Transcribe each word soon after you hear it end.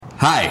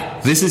Hi,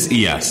 this is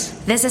Iyas.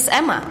 This is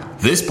Emma.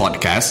 This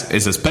podcast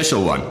is a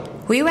special one.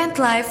 We went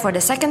live for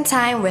the second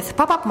time with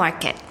Pop-Up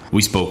Market.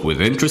 We spoke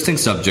with interesting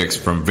subjects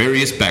from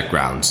various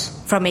backgrounds.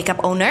 From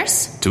makeup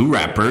owners, to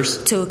rappers,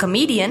 to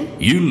comedian,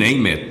 you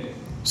name it.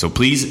 So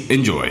please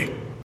enjoy.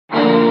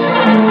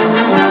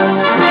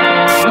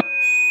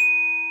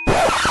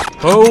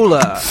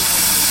 Hola.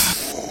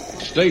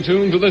 Stay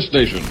tuned to this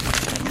station.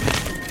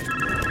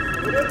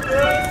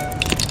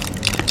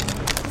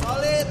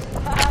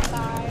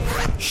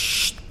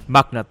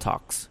 Magna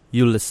Talks,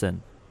 you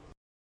listen.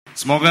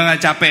 Semoga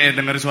gak capek ya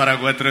denger suara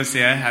gue terus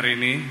ya hari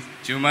ini.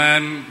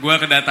 Cuman gue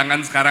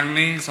kedatangan sekarang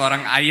nih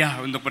seorang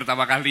ayah untuk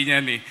pertama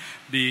kalinya nih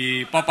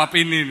di pop-up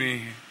ini nih.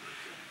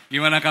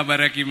 Gimana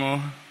kabarnya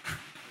Kimo?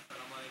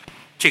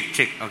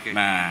 Cik, oke.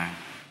 Nah,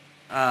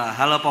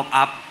 Halo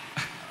Pop-Up,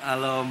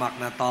 halo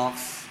Magna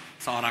Talks,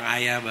 seorang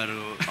ayah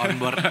baru on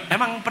board.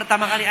 Emang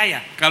pertama kali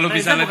ayah? Kalau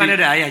bisa Reza bukannya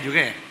ada ayah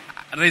juga ya?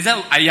 Reza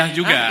ayah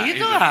juga.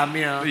 Itu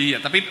hamil.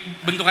 Iya, tapi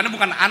bentukannya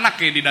bukan anak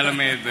ya di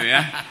dalamnya itu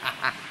ya.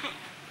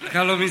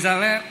 Kalau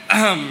misalnya,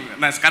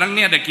 nah sekarang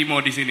nih ada Kimo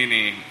di sini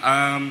nih.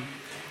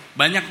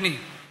 Banyak nih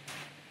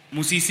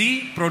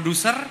musisi,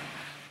 produser,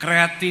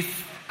 kreatif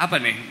apa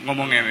nih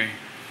ngomongnya nih?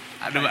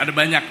 Ada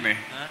banyak nih.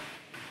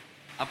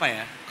 Apa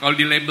ya? Kalau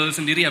di label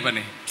sendiri apa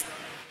nih?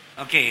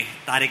 Oke,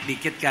 tarik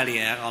dikit kali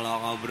ya kalau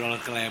ngobrol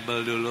ke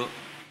label dulu.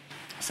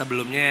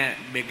 Sebelumnya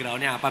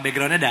backgroundnya apa?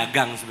 Backgroundnya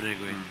dagang sebenarnya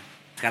gue.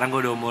 Sekarang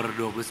gue udah umur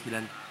 29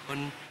 tahun.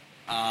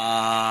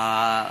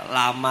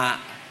 Lama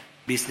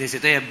bisnis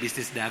itu ya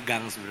bisnis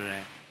dagang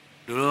sebenarnya.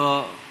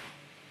 Dulu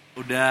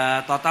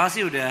udah total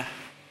sih udah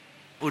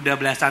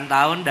belasan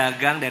tahun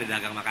dagang, dari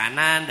dagang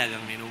makanan,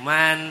 dagang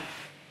minuman,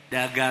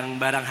 dagang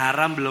barang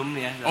haram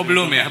belum ya. Oh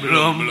belum ya?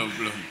 Belum.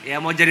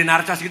 Ya mau jadi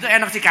narcos gitu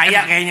enak sih,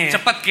 kaya kayaknya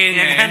ya. Cepet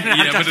kayaknya ya kan? ya.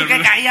 Narcos Iya, tuh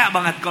kayak kaya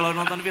banget. Kalau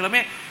nonton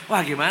filmnya,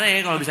 wah gimana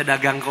ya kalau bisa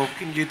dagang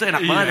kokain gitu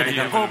enak banget.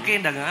 Dagang kokain,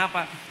 dagang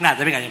apa. Nggak,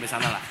 tapi gak nyampe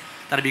sana lah.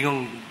 Ntar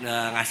bingung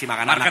ngasih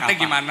makan anak apa. Marketnya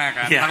gimana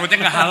kan? Ya.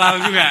 Takutnya gak halal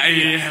juga.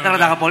 Iya. Ntar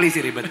ditangkap polisi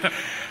ribet.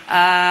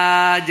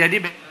 Jadi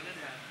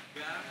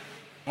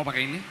Mau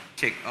pakai ini?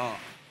 cek.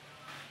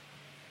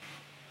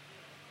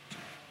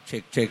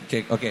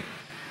 Cek. Oke.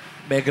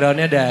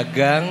 Backgroundnya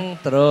dagang,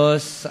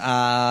 terus 8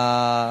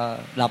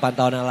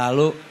 tahun yang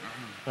lalu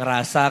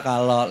ngerasa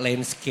kalau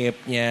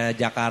landscape-nya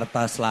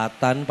Jakarta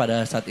Selatan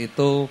pada saat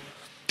itu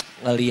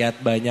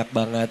ngelihat banyak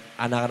banget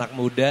anak-anak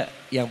muda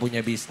yang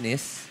punya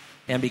bisnis,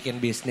 yang bikin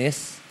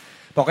bisnis.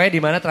 Pokoknya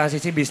di mana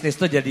transisi bisnis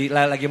tuh jadi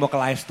lagi mau ke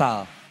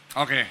lifestyle.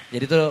 Oke.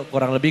 Jadi tuh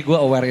kurang lebih gue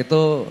aware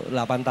itu 8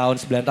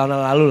 tahun, 9 tahun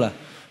yang lalu lah.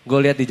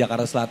 Gue lihat di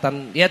Jakarta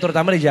Selatan, ya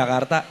terutama di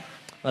Jakarta,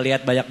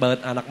 ngelihat banyak banget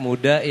anak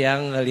muda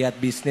yang ngelihat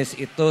bisnis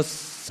itu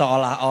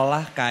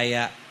seolah-olah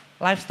kayak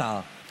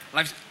lifestyle.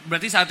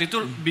 Berarti saat itu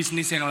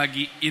bisnis yang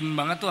lagi in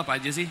banget tuh apa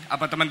aja sih?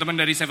 Apa teman-teman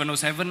dari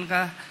 707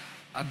 kah?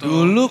 Atau...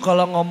 Dulu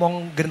kalau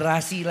ngomong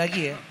generasi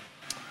lagi ya.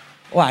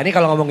 Wah ini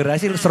kalau ngomong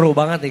generasi seru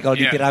banget nih kalau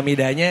di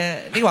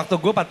piramidanya. Ini waktu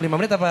gue 45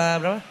 menit apa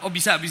berapa? Oh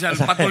bisa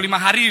 45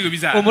 hari juga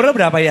bisa. Umurnya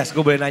berapa ya?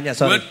 Gue boleh nanya,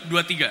 sorry.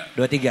 Gue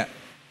 23.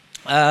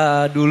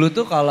 Dulu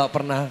tuh kalau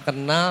pernah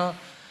kenal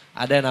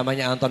ada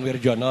namanya Anton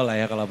Wirjono lah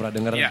ya kalau pernah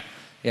denger. Iya.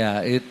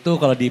 Ya itu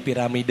kalau di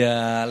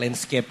piramida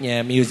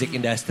landscape-nya music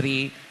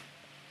industry,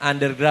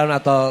 underground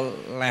atau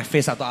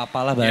levis atau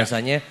apalah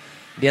bahasanya,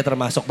 dia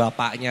termasuk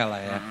bapaknya lah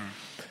ya.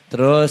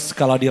 Terus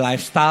kalau di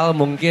lifestyle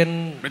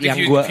mungkin berarti yang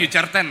gue...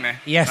 Future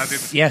 10 ya?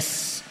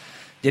 Yes.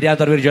 Jadi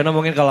Anton Wirjono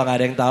mungkin kalau gak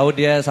ada yang tahu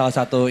dia salah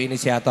satu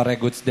inisiatornya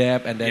Good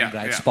Step and then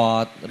Bright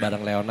Spot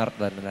bareng Leonard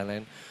dan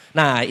lain-lain.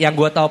 Nah yang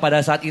gue tahu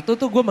pada saat itu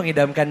tuh gue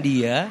mengidamkan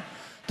dia.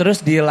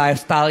 Terus di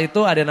lifestyle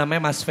itu ada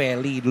namanya Mas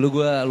Feli. Dulu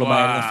gue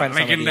lumayan ngefans sama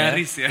dia.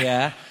 Legendaris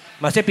ya.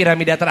 Maksudnya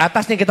piramida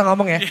teratas nih kita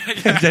ngomong ya.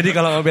 Jadi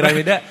kalau ngomong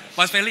piramida.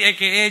 Mas Feli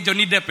a.k.a.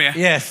 Johnny Depp ya?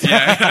 Yes.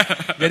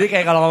 Jadi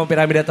kayak kalau ngomong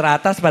piramida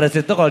teratas pada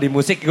situ kalau di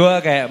musik gue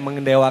kayak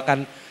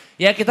mendewakan.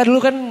 Ya kita dulu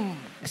kan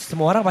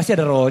semua orang pasti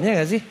ada role-nya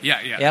gak sih?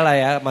 Iya. Yalah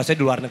ya. Maksudnya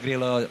di luar negeri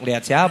lo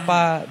lihat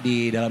siapa.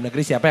 Di dalam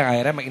negeri siapa yang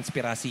akhirnya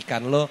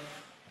menginspirasikan lo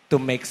to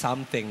make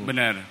something.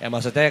 Benar. Ya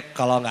maksudnya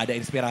kalau gak ada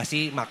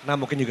inspirasi makna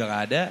mungkin juga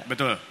gak ada.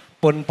 Betul.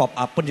 Pun pop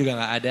up pun juga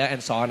gak ada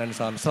and so on.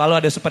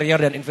 Selalu ada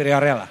superior dan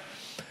inferiornya lah.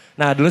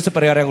 Nah dulu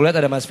superior yang gue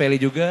lihat ada Mas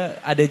Feli juga.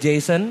 Ada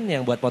Jason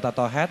yang buat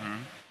Potato Head.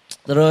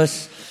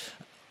 Terus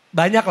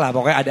banyak lah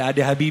pokoknya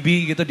ada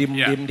Habibie gitu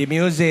di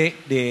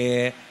music,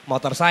 di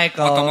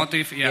motorcycle.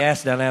 Otomotif ya.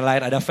 Yes dan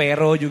lain-lain. Ada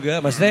Vero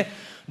juga. Maksudnya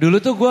dulu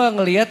tuh gue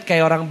ngelihat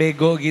kayak orang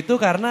bego gitu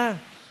karena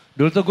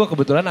dulu tuh gue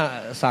kebetulan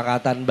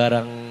seangkatan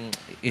bareng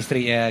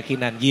istrinya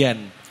Kinan,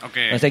 Gian.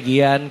 Oke. Maksudnya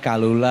Gian,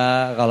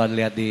 Kalula kalau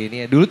dilihat di ini.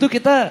 Dulu tuh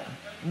kita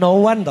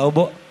no one tau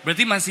Bo.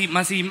 Berarti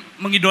masih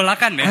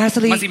mengidolakan ya?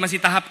 Asli.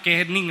 Masih tahap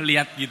kayak nih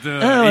ngeliat gitu.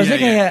 Maksudnya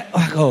kayak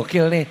wah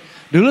gokil nih.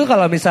 Dulu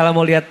kalau misalnya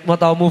mau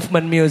tahu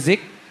movement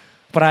music,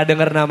 pernah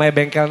denger namanya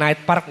Bengkel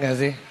Night Park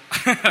gak sih?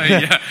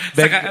 Iya.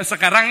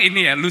 Sekarang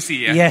ini ya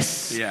Lucy ya.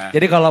 Yes. Yeah.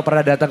 Jadi kalau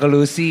pernah datang ke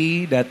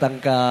Lucy,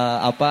 datang ke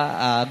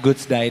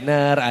Goods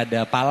Diner,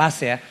 ada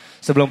Palace ya.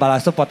 Sebelum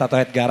Palace tuh Potato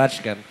Head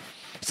Garage kan.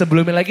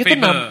 Sebelumnya lagi tuh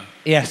Fable.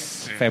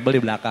 Fable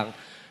di belakang.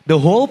 the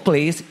whole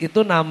place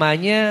itu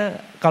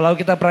namanya, kalau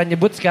kita pernah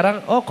nyebut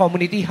sekarang,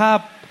 community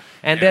hub.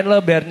 And then lo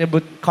biar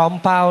nyebut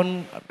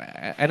compound,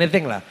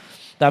 anything lah.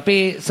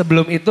 Tapi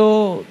sebelum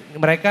itu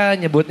mereka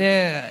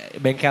nyebutnya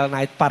bengkel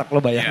night park,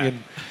 lo bayangin.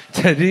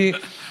 Jadi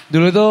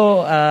dulu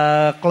tuh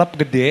klub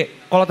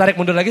gede. Kalau tarik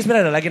mundur lagi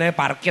sebenarnya ada lagi namanya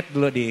Parkit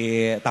dulu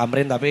di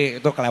Tamrin,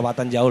 tapi itu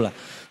kelewatan jauh lah.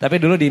 Tapi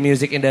dulu di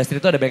music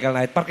industry itu ada bengkel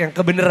night park yang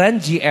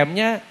kebenaran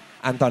GM-nya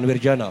Anton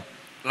Wirjono.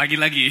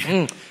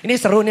 Lagi-lagi. Ini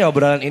seru nih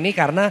obrolan ini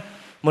karena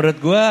menurut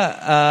gue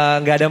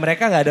nggak ada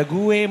mereka, nggak ada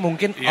gue,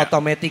 mungkin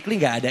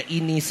automatically nggak ada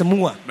ini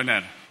semua.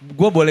 Benar.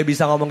 Gue boleh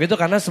bisa ngomong gitu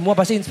karena semua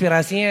pasti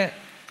inspirasinya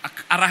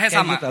arahnya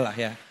sama. gitu lah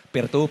ya.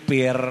 Peer to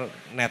peer,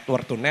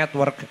 network to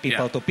network,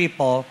 people to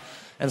people,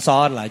 and so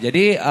on lah.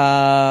 Jadi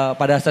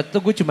pada saat itu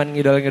gue cuman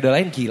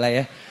ngidolain gila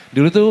ya.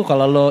 Dulu tuh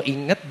kalau lo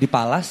inget di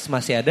Palas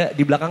masih ada,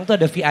 di belakang tuh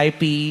ada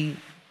VIP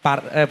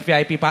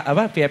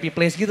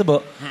place gitu,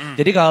 Bo.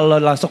 Jadi kalau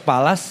lo langsung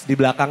Palas di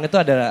belakang itu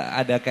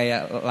ada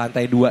kayak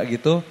lantai 2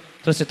 gitu.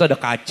 Terus itu ada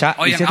kaca,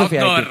 di situ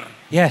outdoor.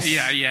 VIP. Yes.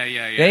 Iya.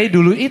 Jadi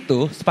dulu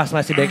itu pas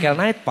masih bengkel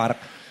night park,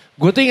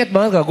 gue tuh inget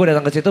banget kalau gue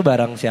datang ke situ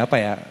bareng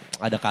siapa ya?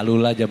 Ada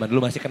Kalula zaman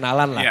dulu masih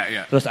kenalan lah.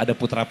 Iya. Terus ada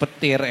Putra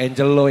Petir,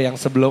 Angelo yang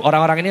sebelum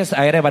orang-orang ini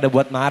akhirnya pada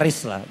buat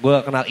Maris lah. Gue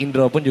kenal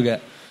Indro pun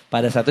juga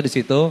pada satu di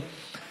situ.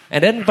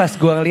 And then pas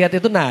gue ngeliat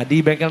itu, nah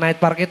di bengkel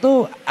night park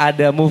itu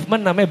ada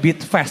movement namanya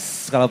Beat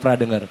Fest kalau pernah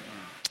dengar.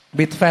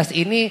 Beat Fest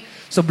ini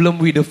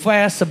sebelum We The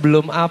Fest,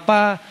 sebelum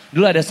apa,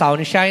 dulu ada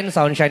Soundshine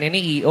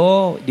ini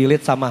I.O.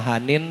 di-lead sama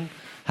Hanin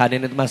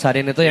itu Mas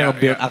Hanin itu yang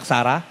nge-build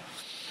Aksara.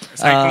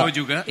 Cyclo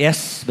juga.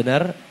 Yes,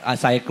 benar.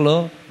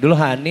 Cyclo. Dulu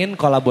Hanin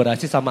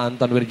kolaborasi sama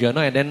Anton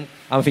Wirjono and then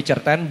feature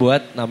 10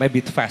 buat namanya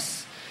Beat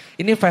Fest.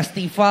 Ini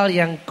festival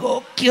yang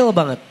gokil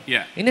banget.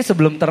 Yeah. Ini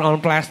sebelum Turn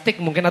On Plastic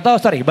mungkin, atau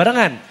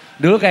barengan.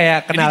 Dulu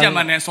kayak kenal. Ini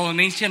zamannya Soul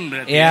Nation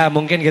berarti. Ya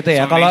mungkin gitu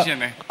ya. Kalau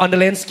On The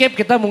Landscape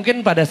kita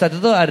mungkin pada saat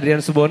itu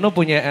Adrian Subono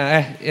punya,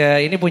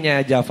 ini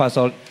punya Java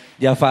Soul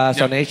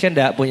Nation,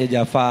 punya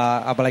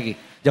Java apa lagi?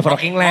 Java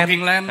Rocking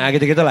Land. Nah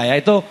gitu-gitu lah ya.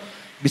 Itu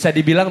bisa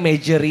dibilang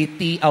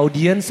majority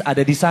audience ada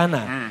di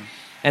sana.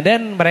 And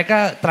then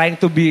mereka trying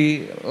to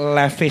be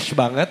lavish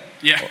banget.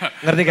 Yeah.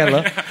 Ngerti kan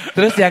lo?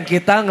 Terus yang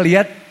kita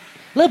ngelihat,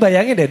 lo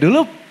bayangin deh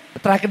dulu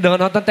terakhir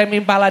dengan nonton Tame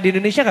Impala di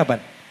Indonesia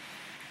kapan?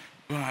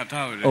 Gue gak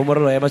tahu deh. Umur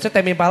lo ya, maksudnya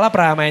Tame Impala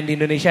pernah main di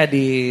Indonesia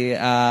di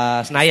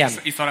Senayan.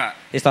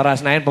 Istora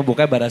Senayan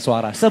pembuka Bara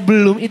Suara.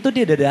 Sebelum itu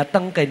dia udah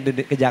datang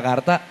ke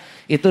Jakarta,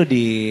 itu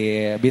di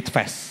Beat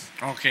Fest.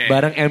 Oke.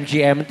 Bareng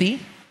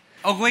MGMT.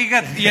 Oh gue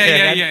ingat,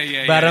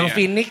 iya. Bareng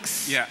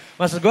Phoenix. Iya.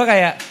 Maksud gue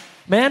kayak,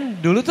 man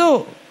dulu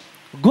tuh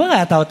gue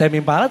gak tahu Tame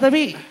Impala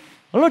tapi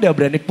lo udah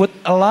berani put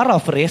a lot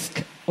of risk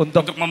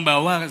untuk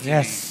membawa ke sini.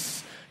 Yes.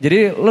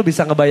 Jadi lo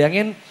bisa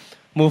ngebayangin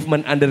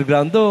movement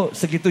underground tuh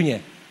segitunya.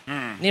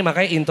 Ini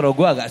makanya intro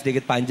gue agak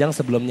sedikit panjang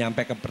sebelum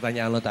nyampe ke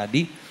pertanyaan lo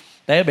tadi.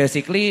 Tapi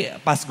basically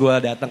pas gue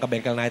datang ke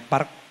bengkel night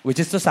park,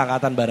 which is tuh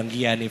sangkatan bareng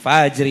Gianni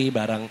Fajri,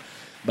 bareng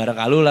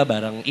Kalula,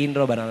 bareng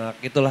Indro, bareng anak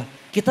itulah.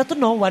 Kita tuh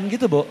no one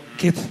gitu, Bo.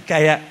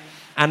 Kayak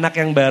anak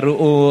yang baru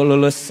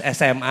lulus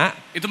SMA.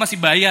 Itu masih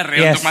bayar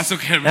ya untuk masuk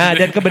ya. Nah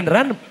dan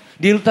kebenaran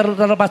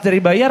terlepas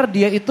dari bayar,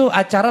 dia itu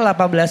acara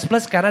 18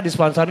 plus karena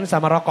disponsorin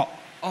sama rokok.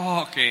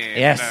 Oh, oke.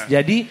 Yes,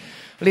 jadi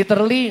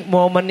literally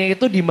momennya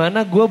itu di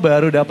mana gue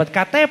baru dapat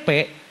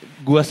KTP,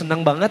 gue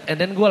seneng banget, and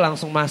then gue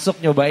langsung masuk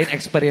nyobain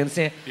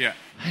experience-nya. Iya.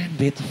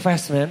 Beat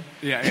Fest, man.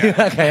 Iya.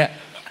 Kayak,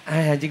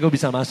 anjing gue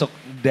bisa masuk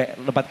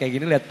tempat kayak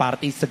gini, lihat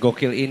party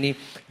segokil ini.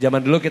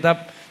 Zaman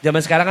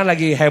sekarang kan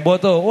lagi heboh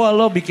tuh, wah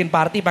lo bikin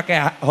party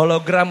pakai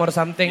hologram or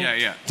something.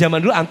 Iya. Zaman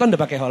dulu Anton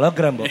udah pakai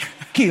hologram, Bo.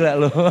 Gila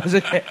lo,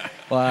 maksudnya.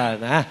 Wah,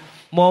 nah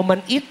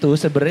momen itu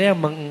sebenarnya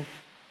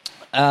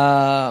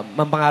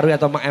mempengaruhi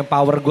atau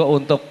mengempower gue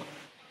untuk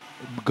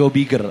go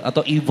bigger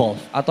atau evolve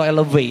atau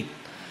elevate.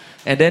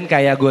 And then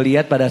kayak gue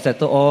lihat pada saat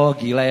itu, oh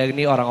gila ya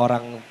ini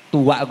orang-orang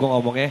tua gue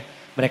ngomongnya.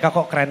 Mereka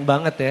kok keren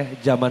banget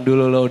ya. Zaman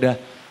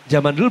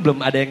dulu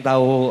belum ada yang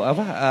tahu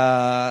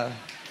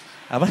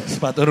apa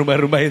sepatu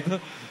rumah-rumah itu.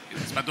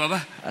 Sepatu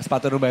apa?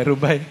 Sepatu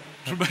rumah-rumah.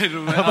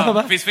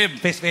 Rumah.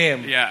 Face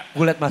film. Iya.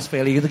 Gue liat Mas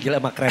Feli gitu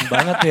gila emang keren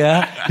banget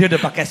ya. Dia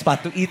udah pakai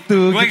sepatu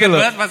itu gue gitu loh.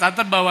 Gue ingat banget Mas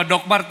Anton bawa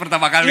Doc Mart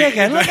pertama kali. Iya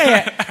kan, lo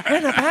kayak,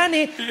 apaan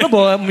nih? Lo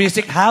bawa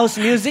house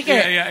music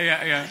ya?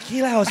 Iya.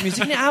 Gila house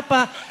music ini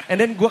apa? And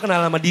then gue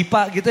kenal sama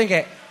Dipa gitu yang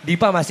kayak,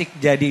 Dipa masih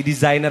jadi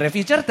desainer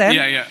Feature 10.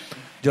 Iya.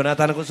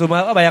 Jonathan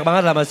Kusuma, banyak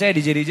banget lah maksudnya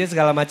DJ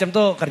segala macam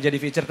tuh kerja di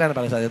Feature 10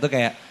 pada saat itu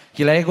kayak,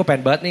 gila ya gue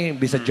pengen banget nih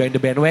bisa join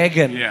the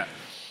bandwagon. Iya.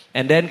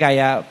 And then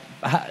kayak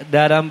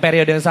dalam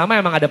periode yang sama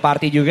emang ada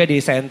party juga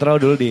di Sentro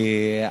dulu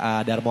di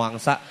Darmo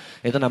Angsa.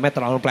 Itu namanya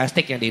Turn On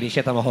Plastic yang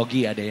di-initiate sama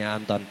Hogi adanya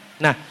Anton.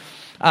 Nah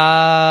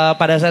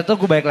pada saat itu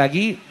gue balik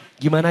lagi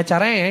gimana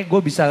caranya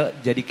gue bisa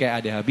jadi kayak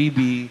Ade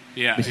Habibie.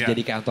 Bisa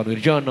jadi kayak Anton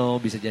Wirjono,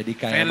 bisa jadi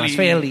kayak Mas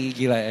Feli.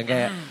 Gila ya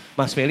kayak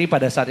Mas Feli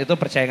pada saat itu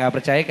percaya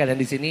gak percaya kalian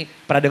di sini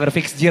pernah denger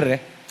Fix Gear ya?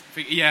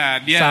 Iya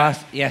dia.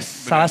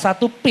 Salah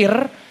satu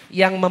peer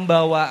yang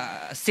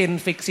membawa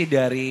scene fiksi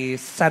dari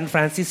San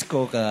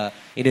Francisco ke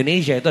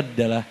Indonesia itu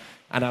adalah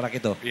anak-anak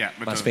itu. Iya,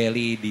 betul. Mas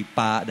Feli,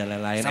 Dipa, dan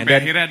lain-lain. Sampai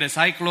akhirnya ada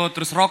Cyclo,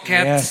 terus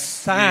Rocket.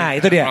 Yes. Nah,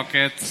 itu dia.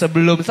 Rocket.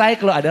 Sebelum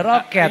Cyclo ada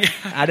Rocket.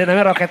 Ada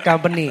namanya Rocket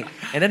Company.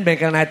 And then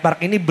Bengkel Night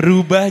Park ini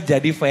berubah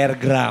jadi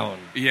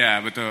Fairground. Iya,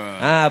 betul.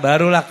 Nah,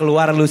 barulah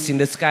keluar Lucy in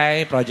the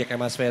Sky, Project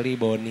Mas Feli,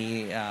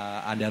 Boni,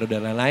 Andaru,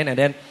 dan lain-lain. And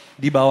then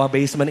di bawah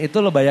basement itu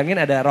lo bayangin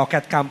ada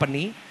Rocket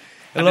Company.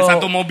 Ada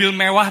satu mobil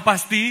mewah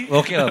pasti.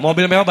 Oke,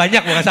 mobil mewah banyak,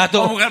 bukan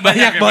satu. Oh, bukan,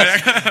 banyak, banyak ya, bos.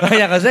 banyak.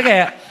 Banyak, maksudnya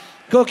kayak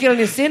gokil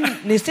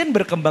Nissin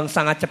berkembang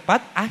sangat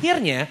cepat.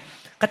 Akhirnya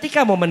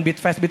ketika momen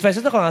Beatfest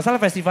itu kalau nggak salah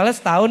festivalnya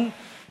setahun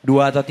 2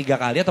 atau 3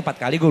 kali atau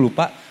 4 kali gue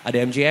lupa. Ada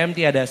MGMT,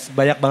 ada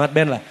banyak banget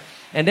band lah.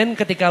 And then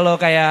ketika lo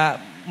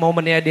kayak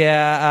momennya dia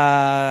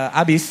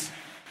abis,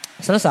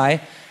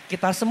 selesai.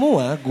 Kita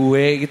semua,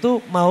 gue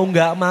gitu mau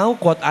nggak mau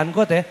quote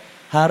unquote ya,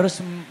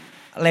 harus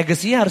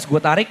legacy-nya harus gue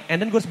tarik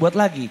and then gue harus buat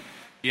lagi.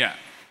 Iya.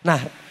 Nah,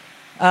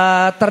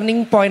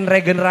 turning point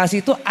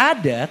regenerasi itu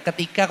ada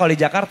ketika kalau di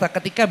Jakarta,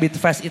 ketika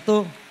Beatfest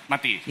itu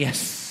Mati.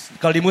 yes.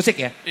 Kalau di musik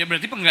ya. Ya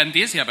berarti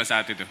penggantinya siapa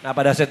saat itu? Nah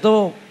pada saat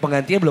itu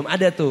penggantinya belum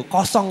ada tuh,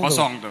 kosong tuh.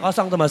 Kosong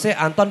Kosong tuh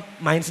maksudnya Anton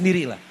main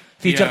sendiri lah.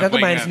 Feature-nya Iya, tuh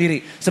gua main ingat. sendiri.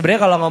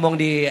 Sebenarnya kalau ngomong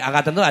di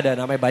angkatan tuh ada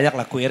namanya banyak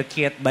lah, Queer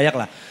Kid, banyak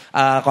lah.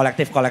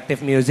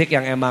 Kolektif music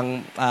yang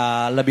emang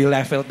lebih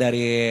level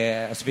dari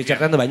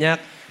feature-nya tuh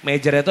banyak.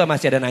 Majornya tuh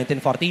masih ada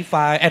 1975,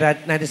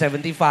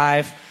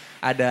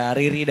 ada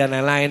Riri dan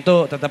lain-lain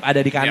tuh tetap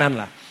ada di kanan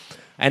lah.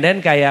 And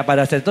then kayak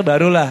pada saat itu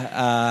barulah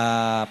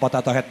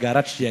Potato Head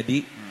Garage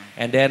jadi.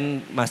 And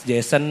then Mas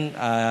Jason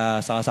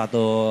salah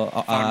satu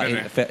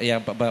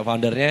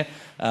foundernya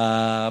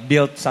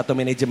build satu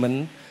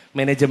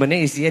manajemennya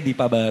isinya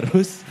Dipa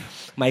Barus,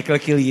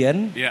 Michael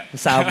Killian,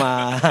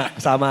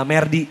 sama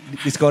Merdi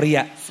di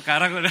Skoria.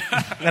 Sekarang udah.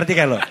 Ngerti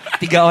kan lo?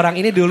 3 orang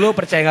ini dulu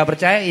percaya nggak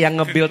percaya yang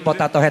nge-build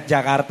Potato Head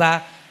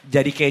Jakarta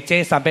jadi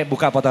kece sampai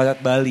buka Potato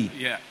Head Bali.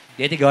 Iya.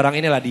 Jadi 3 orang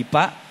inilah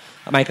Dipa,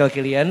 Michael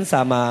Killian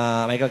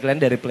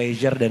dari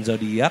Pleasure dan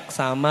Zodiac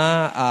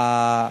sama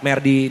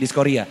Merdi di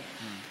Skoria.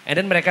 And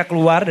then mereka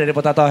keluar dari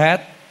Potato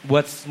Head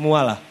buat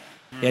semua lah.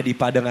 Ya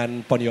Dipa dengan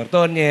Pon Your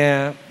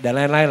Tone-nya dan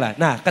lain-lain lah.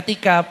 Nah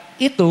ketika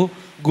itu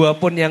gue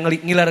pun yang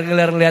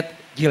ngiler-ngiler ngeliat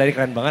gila ini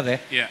keren banget ya.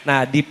 Yeah.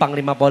 Nah di Pang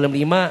 5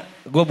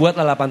 gue buat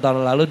lah 8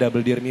 tahun lalu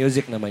Double Deer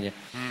Music namanya.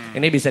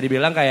 Ini bisa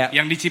dibilang kayak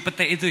Yang di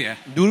Cipete itu ya?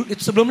 dulu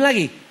itu sebelum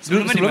lagi.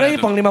 Sebelum lagi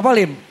tuh? Pang 5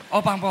 Polim.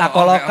 Oh Pang Pol.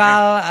 Tako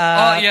lokal,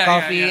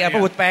 Coffee,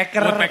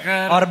 Woodpecker,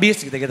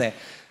 Orbis gitu-gitu ya.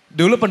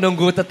 Dulu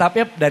penunggu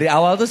tetapnya dari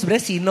awal tuh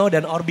sebenarnya Sino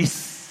dan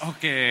Orbis.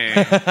 Oke.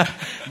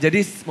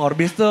 Jadi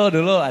Orbis tuh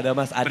dulu ada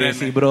Mas Ade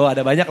sih bro,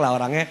 ada banyak lah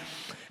orangnya.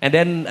 And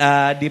then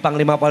di Pang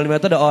 5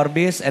 itu ada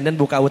Orbis, and then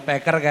buka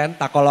Woodpecker kan,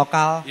 Tako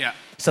lokal. Iya.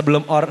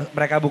 Sebelum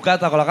mereka buka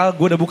Tako lokal,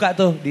 gue udah buka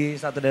tuh di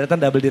satu deretan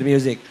Double Deer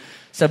Music.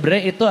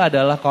 Sebenarnya itu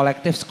adalah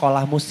kolektif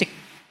sekolah musik.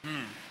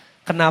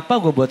 Kenapa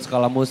gue buat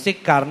sekolah musik?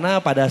 Karena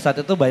pada saat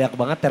itu banyak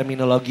banget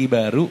terminologi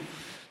baru.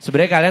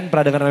 Sebenarnya kalian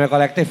pernah dengar namanya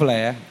kolektif lah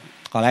ya.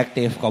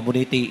 Kolektif,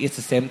 community, it's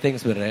the same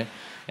thing sebenarnya.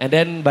 And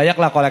then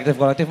banyaklah kolektif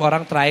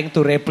orang trying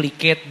to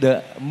replicate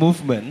the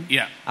movement.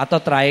 Iya.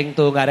 Atau trying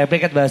to, gak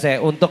replicate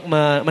bahasanya, untuk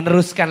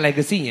meneruskan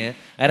legasinya.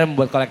 Akhirnya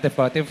membuat kolektif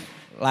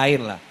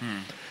lain lah.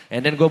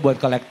 And then gue buat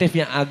kolektif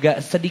yang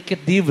agak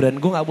sedikit different.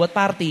 Gue gak buat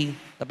party,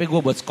 tapi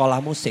gue buat sekolah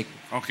musik.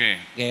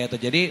 Oke. Kayak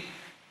gitu. Jadi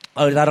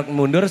kalau ditaruh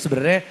mundur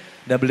sebenarnya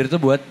Double Deer itu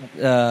buat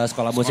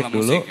sekolah musik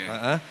dulu. Musik,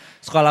 ya.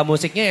 Sekolah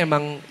musiknya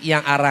emang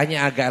yang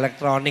arahnya agak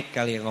elektronik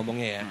kali ya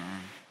ngomongnya ya.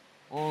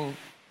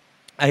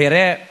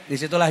 Akhirnya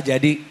disitulah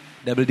jadi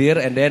Double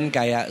Deer, and then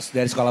kayak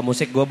dari sekolah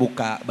musik gue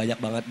buka banyak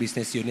banget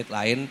bisnis unit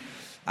lain.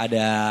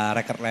 Ada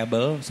record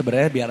label,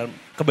 sebenarnya biar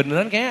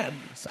kebenaran kayak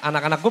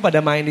anak-anak gue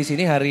pada main di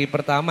sini hari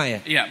pertama ya.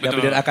 Iya, betul.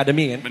 Double Deer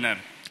Academy kan. Benar.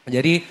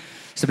 Jadi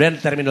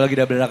sebenarnya terminologi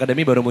Double Deer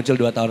Academy baru muncul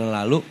 2 tahun yang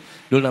lalu.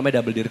 Dulu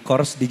namanya Double Deer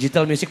Course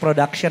Digital Music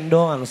Production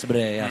doang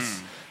sebenarnya.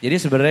 Yes. Jadi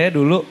sebenarnya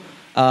dulu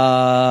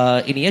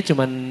ininya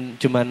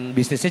cuman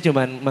bisnisnya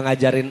cuman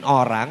mengajarin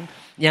orang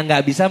yang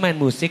nggak bisa main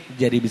musik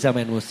jadi bisa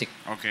main musik.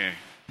 Oke.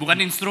 Bukan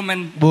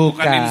instrumen,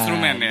 Bukan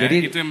instrumen ya. Jadi,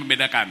 itu yang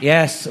membedakan.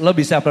 Yes, lo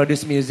bisa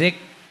produce music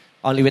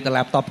only with a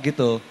laptop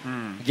gitu.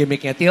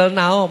 Gimmicknya till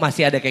now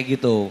masih ada kayak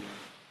gitu.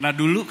 Nah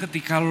dulu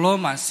ketika lo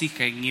masih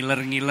kayak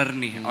ngiler-ngiler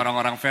nih,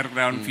 orang-orang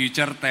Fairground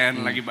Future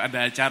 10 lagi ada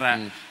acara.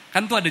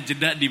 Kan tuh ada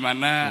jeda di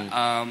mana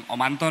Om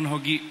Anton,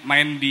 Hogi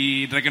main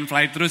di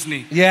Dragonfly terus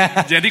nih.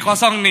 Iya. Jadi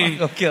kosong nih.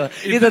 Gokil.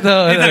 Itu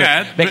tuh. Itu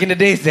kan. Back in the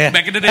days ya.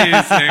 Back in the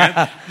days ya kan.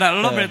 Nah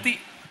lo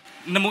berarti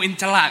nemuin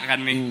celah kan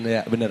nih.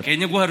 Iya bener.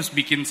 Kayaknya gue harus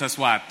bikin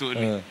sesuatu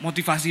nih.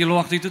 Motivasi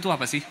lo waktu itu tuh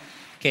apa sih?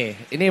 Oke,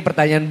 ini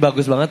pertanyaan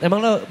bagus banget. Emang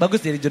lo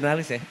bagus jadi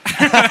jurnalis ya?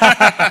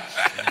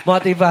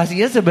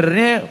 Motivasinya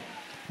sebenarnya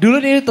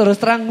dulu nih terus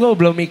terang gue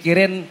belum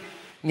mikirin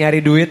nyari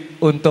duit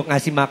untuk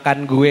ngasih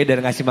makan gue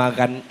dan ngasih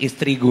makan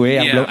istri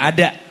gue yang belum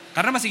ada.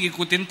 Karena masih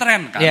ngikutin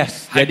tren kan.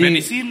 Yes, Hype jadi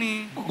di sini.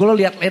 gue lo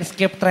lihat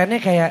landscape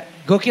trennya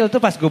kayak gokil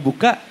tuh pas gue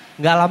buka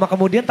nggak lama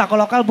kemudian Tako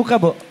Lokal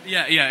buka, Bo.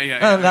 Iya.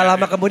 Nggak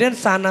lama kemudian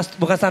Sana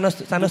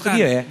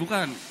Studio ya?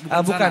 Bukan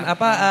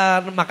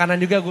Makanan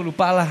juga gue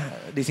lupa lah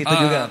di situ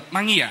juga.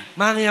 Mangi ya?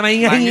 Mangi,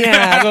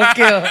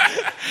 gokil.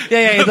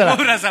 Ya itulah.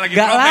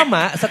 Gak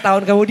lama,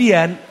 setahun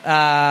kemudian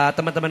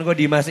teman-teman gue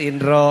Dimas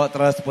Indro,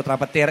 terus Putra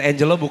Petir,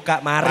 Angelo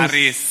buka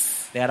Maris.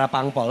 Daerah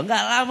Pangpol.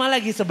 Gak lama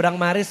lagi seberang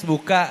Maris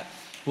buka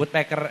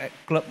Woodpecker,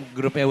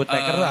 grupnya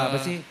Woodpecker apa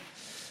sih?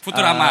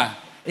 Futurama.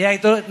 Ya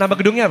itu nama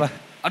gedungnya apa?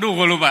 Aduh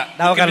gue lupa.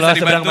 Tahu kan lo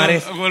seberang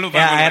Maris. Gue lupa.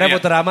 Ya akhirnya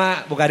Futurama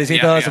buka di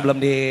situ sebelum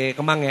di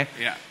Kemang ya.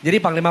 Jadi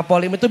Panglima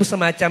Polim itu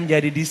semacam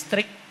jadi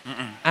distrik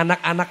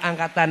anak-anak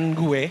angkatan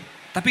gue.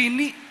 Tapi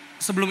ini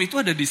sebelum itu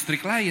ada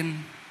distrik lain.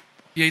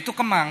 Yaitu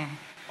Kemang.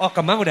 Oh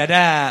Kemang udah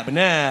ada,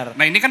 benar.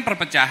 Nah ini kan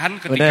perpecahan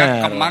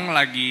ketika Kemang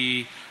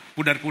lagi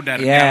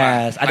pudar-pudarnya.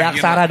 Yes, ada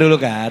Aksara dulu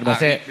kan.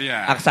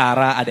 Maksudnya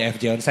Aksara, ada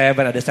FJ on 7,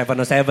 ada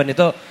 707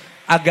 itu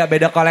agak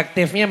beda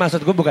kolektifnya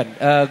maksud gue bukan.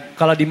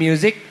 Kalau di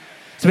music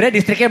sebenarnya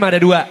distriknya emang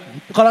ada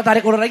 2. Kalau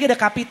tarik ulur lagi ada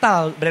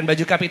Capital, brand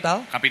baju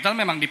Capital. Capital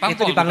memang di Pangpol.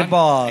 Itu di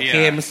Pangpol,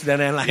 Kims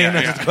dan lain-lain.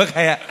 Maksud gue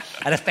kayak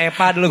ada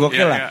Stepa dulu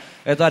gokil lah.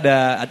 Itu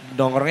ada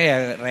nongkrongnya ya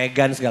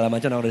Regan segala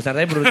macam nongkrong di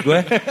sana. Tapi menurut gue,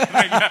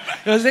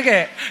 maksudnya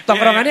kayak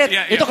tongkrongannya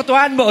itu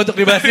ketuaan Bo untuk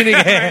dibahas ini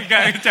kayak.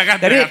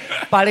 Jadi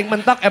paling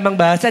mentok emang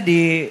bahasa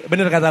di,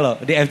 bener kata lo,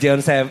 di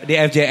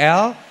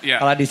FJL.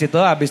 Kalau di situ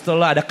abis itu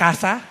lo ada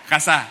Kasa.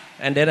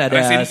 And then ada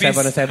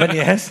 707,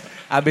 yes.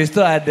 Abis itu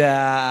ada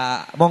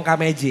Monka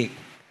Magic.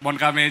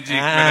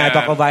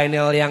 Toko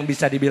vinyl yang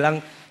bisa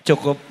dibilang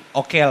cukup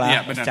oke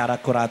lah secara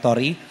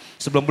kuratori.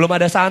 Belum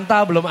ada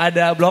Santa, belum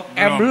ada Blok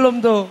M, belum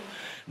tuh.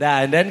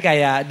 Dan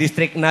kayak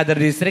another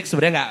district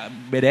sebenarnya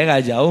bedanya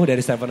nggak jauh dari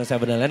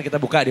 707 dan lain kita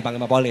buka di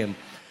Panglima Polim.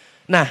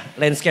 Nah,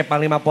 landscape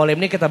Panglima Polim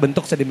ini kita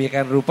bentuk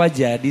sedemikian rupa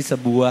jadi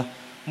sebuah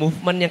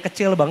movement yang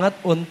kecil banget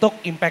untuk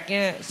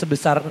impactnya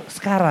sebesar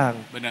sekarang.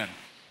 Benar.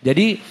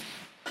 Jadi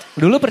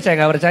dulu percaya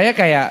nggak percaya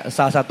kayak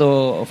salah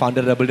satu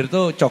founder Double Deer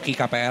tuh Coki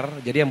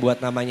KPR. Jadi yang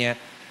buat namanya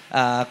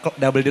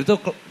Double Deer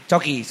tuh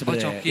Coki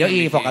sebenarnya.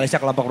 Yoi,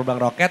 vokalisnya kelompok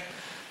Rubang Roket.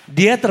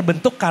 Dia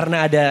terbentuk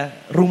karena ada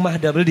rumah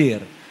Double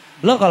Deer.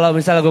 Lo kalau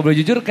misalnya gue boleh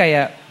jujur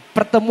kayak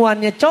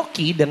pertemuannya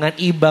Coki dengan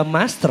Iba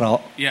Mastro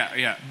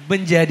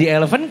menjadi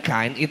Elephant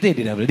Kind itu ya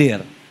di Double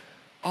Deer.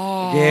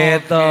 Oh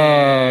gitu.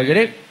 Okay.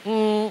 Jadi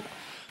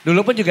dulu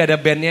pun juga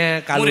ada bandnya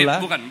Kalula.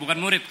 Bukan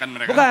murid kan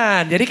mereka?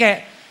 Bukan, jadi kayak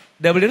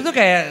Double Deer tuh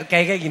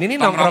kayak gini nih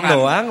nongkrong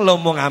doang.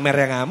 Lo mau ngamer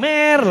ya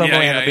ngamer, lo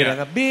mau yang ngebir ya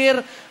ngebir.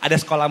 Ada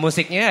sekolah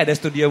musiknya, ada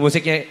studio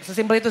musiknya.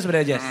 Sesimpel itu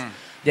sebenarnya Jess.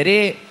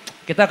 Jadi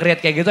kita create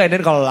kayak gitu, and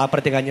then kalau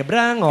lapar tinggal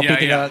nyebrang, ngopi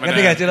tinggal, ngerti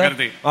gak sih lo?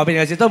 Ngopi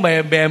tinggal situ,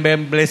 BM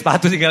beli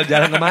sepatu tinggal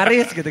jalan ke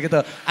Maris gitu-gitu.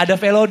 Ada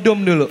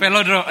Velodrome dulu.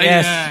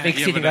 Yes,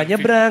 fiksi tinggal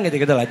nyebrang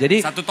gitu-gitu lah.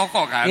 Jadi satu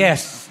toko kan?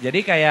 Yes, jadi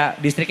kayak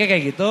distriknya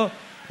kayak gitu.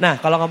 Nah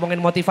kalau ngomongin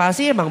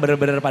motivasi emang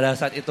bener-bener pada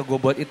saat itu gue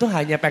buat itu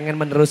hanya pengen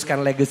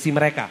meneruskan legacy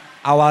mereka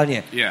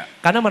awalnya.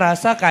 Karena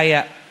merasa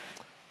kayak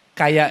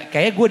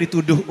gue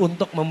dituduh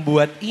untuk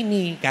membuat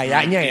ini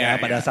kayaknya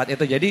pada saat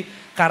itu. Jadi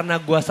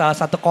karena gue salah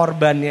satu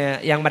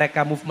korbannya yang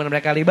movement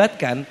mereka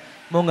libatkan,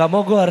 mau gak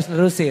mau gue harus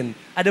nerusin.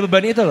 Ada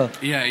beban itu loh.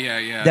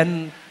 Iya.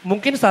 Dan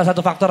mungkin salah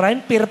satu faktor lain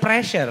peer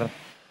pressure.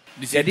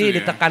 Jadi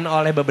ditekan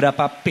oleh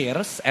beberapa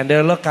peers, and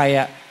then lo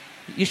kayak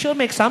you should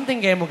make something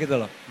kayakmu gitu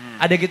loh.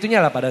 Ada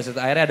gitunya lah pada saat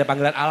akhirnya ada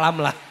panggilan alam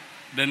lah.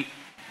 Dan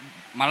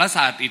malah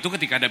saat itu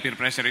ketika ada peer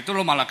pressure itu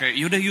lo malah kayak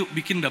yaudah yuk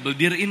bikin Double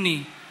Deer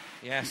ini.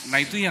 Yes. Nah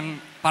itu yang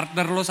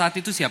partner lo saat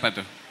itu siapa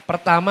tuh?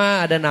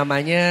 Pertama ada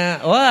namanya,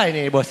 wah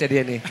ini bosnya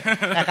dia nih.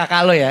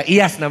 Kakak lo ya,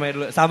 Iyas namanya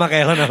dulu. Sama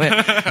kayak lo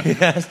namanya.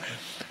 Iyas.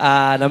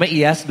 Namanya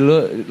Iyas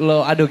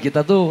dulu, aduh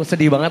kita tuh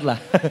sedih banget lah.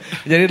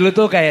 Jadi dulu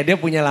tuh kayak dia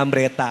punya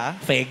Lambretta,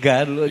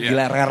 Vega dulu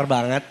gila rare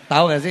banget.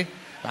 Tahu gak sih?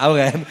 Tahu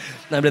kan?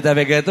 Lambretta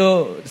Vega itu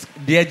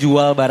dia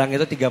jual barang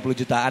itu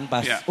 30 jutaan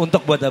pas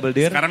untuk buat Double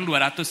Deer. Sekarang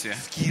 200 ya?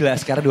 Gila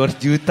sekarang 200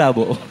 juta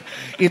Bo.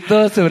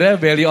 Itu sebenarnya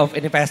value of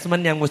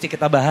investment yang mesti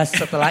kita bahas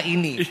setelah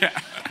ini.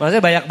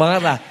 Maksudnya banyak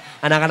banget lah.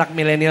 Anak-anak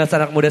milenial,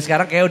 anak muda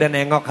sekarang kayak udah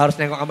harus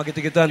nengok sama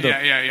gitu-gituan tuh.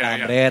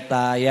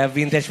 Lambretta, ya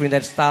vintage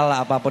style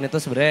apapun itu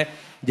sebenarnya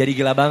jadi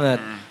gila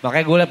banget.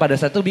 Makanya gue pada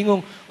saat itu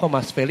bingung, kok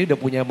Mas Feli udah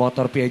punya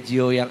motor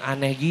Piaggio yang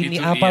aneh gini,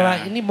 itu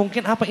apalah ini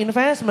mungkin apa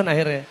investment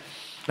akhirnya.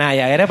 Nah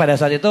ya akhirnya pada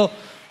saat itu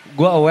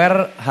gue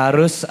aware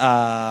harus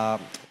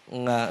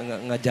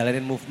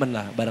ngejalanin movement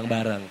lah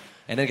bareng-bareng.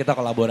 And then kita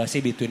kolaborasi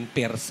between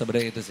peers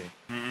sebenarnya itu sih.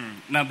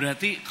 Nah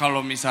berarti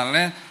kalau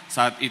misalnya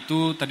saat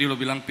itu tadi lo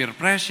bilang peer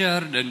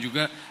pressure dan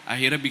juga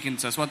akhirnya bikin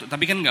sesuatu.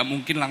 Tapi kan gak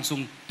mungkin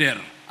langsung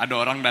ada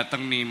orang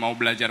datang nih mau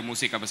belajar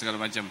musik apa segala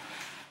macam.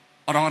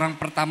 Orang-orang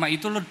pertama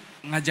itu lo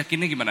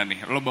ngajakinnya gimana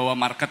nih? Lo bawa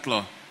market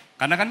lo.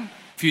 Karena kan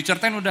Future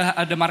Ten udah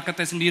ada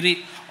marketnya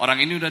sendiri. Orang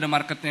ini udah ada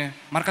marketnya.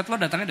 Market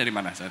lo datangnya dari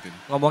mana saat itu?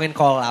 Ngomongin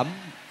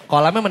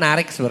kolamnya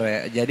menarik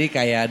sebenarnya. Jadi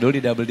kayak dulu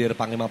di Double Deer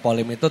Panglima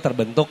Polim itu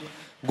terbentuk.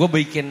 Gue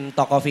bikin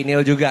toko vinyl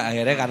juga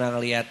akhirnya karena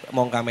ngeliat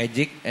Monka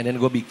Magic. And then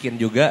gue bikin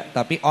juga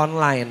tapi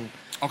online.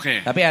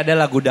 Oke. Tapi ada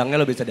lah gudangnya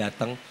lo bisa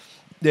datang.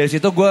 Dari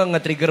situ gue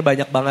nge-trigger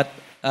banyak banget.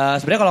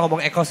 Sebenarnya kalau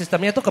ngomong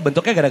ekosistemnya tuh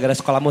kebentuknya gara-gara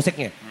sekolah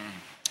musiknya.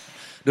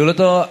 Dulu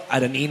tuh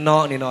ada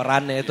Nino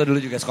Ran ya, itu dulu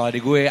juga sekolah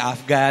di gue,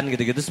 Afgan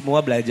gitu-gitu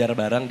semua belajar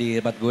bareng di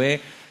tempat gue.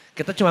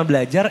 Kita cuma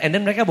belajar and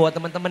then mereka bawa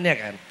teman-temannya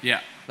kan.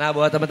 Iya. Nah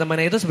bawa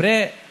teman-temannya itu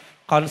sebenarnya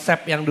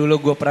konsep yang dulu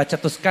gue pernah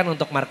cetuskan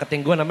untuk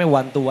marketing gue namanya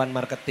one to one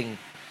marketing.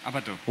 Apa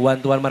tuh? One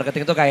to one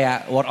marketing itu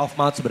kayak word of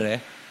mouth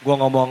sebenarnya.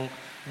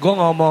 Gue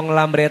ngomong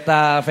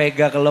Lambretta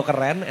Vega ke lo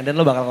keren, and then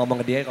lo bakal ngomong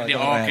ke dia kalau itu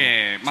keren. Oke,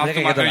 maaf Sebenarnya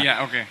kayak gitu lah. ya,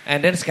 oke. And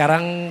then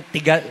sekarang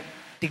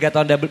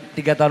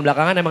tiga tahun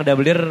belakangan emang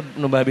Double Deer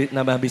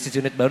nambah bisnis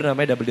unit baru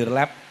namanya Double Deer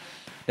Lab.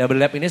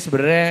 Double Lab ini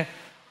sebenarnya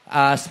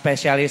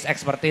spesialis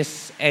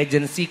expertise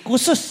agency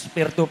khusus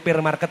peer-to-peer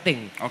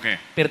marketing. Oke.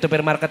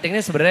 Peer-to-peer marketing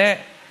ini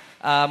sebenarnya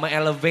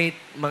mengelevate,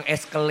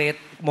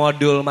 mengescalate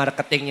modul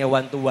marketingnya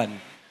one to one.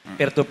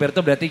 Peer-to-peer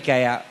itu berarti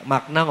kayak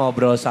Makna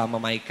ngobrol sama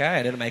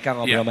Maika, dan Maika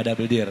ngobrol sama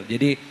Double Deer.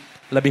 Jadi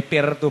lebih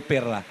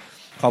peer-to-peer lah,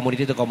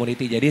 community to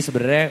community. Jadi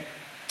sebenarnya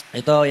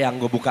itu yang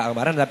gue buka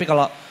kemarin. Tapi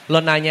kalau lo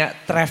nanya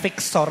traffic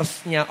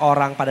source-nya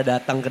orang pada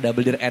datang ke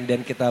Double Deer and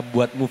then kita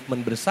buat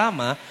movement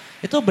bersama,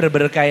 itu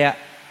bener-bener kayak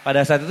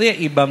pada saat itu ya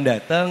Ibam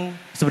datang.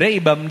 Sebenarnya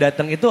Ibam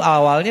datang itu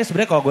awalnya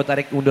sebenarnya kalau gue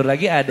tarik mundur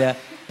lagi ada,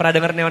 pernah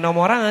denger Neo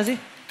Nomora gak sih?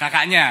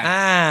 Kakaknya.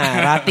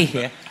 Ratih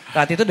ya.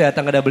 Ratih itu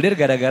datang ke Double Deer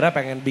gara-gara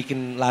pengen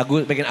bikin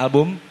lagu, bikin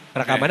album.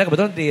 Rekamannya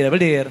kebetulan di Double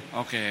Deer.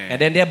 Oke. And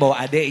then dia bawa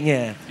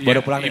adeknya,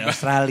 baru pulang dari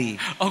Australia.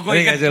 Oh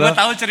gue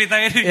tahu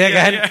ceritanya. Iya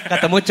kan,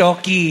 ketemu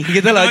Coki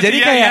gitu loh. Jadi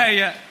kayak,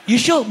 you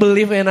should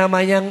believe yang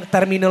namanya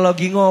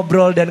terminologi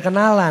ngobrol dan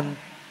kenalan.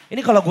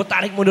 Ini kalau gue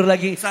tarik mundur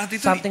lagi, saat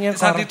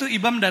itu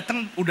Ibam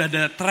datang udah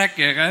ada track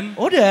ya kan?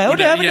 Udah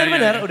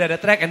benar-benar. Udah ada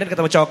track, and then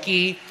ketemu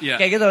Coki.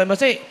 Kayak gitu loh,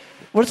 maksudnya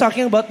we're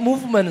talking about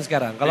movement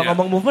sekarang. Kalau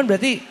ngomong movement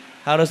berarti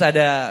harus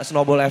ada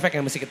snowball effect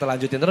yang mesti kita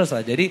lanjutin terus lah.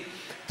 Jadi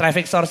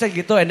traffic source-nya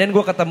gitu, and then gue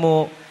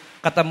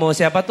ketemu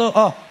siapa tuh,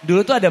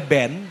 dulu tuh ada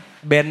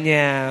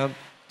bandnya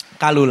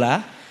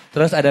Kalula,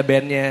 terus ada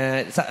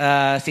bandnya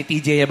si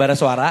TJ-nya Bara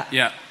Suara,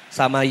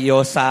 sama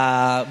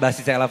Yosa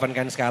bassisnya Eleven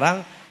kan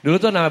sekarang. Dulu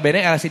tuh nama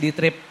bandnya LCD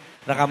Trip,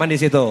 rekaman di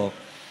situ.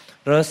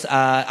 Terus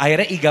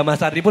akhirnya Iga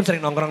Masardi pun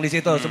sering nongkrong di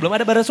situ. Sebelum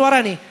ada Bara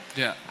Suara nih.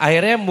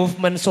 Akhirnya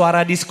movement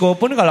suara disco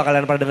pun, kalau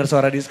kalian pernah dengar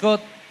suara disco,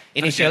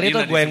 initially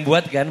itu gue yang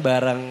buat kan,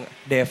 bareng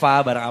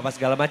Deva, bareng apa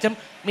segala macam.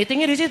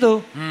 Meetingnya di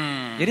situ.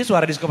 Jadi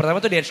suara disco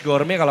pertama tuh di Edge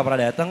Gourmet, kalau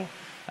pernah datang.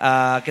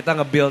 Kita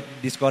nge-build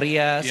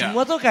Discoria.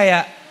 Semua tuh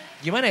kayak,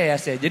 gimana ya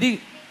sih.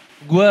 Jadi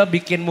gue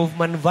bikin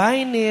movement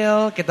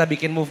vinyl, kita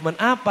bikin movement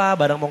apa,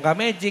 bareng Mongka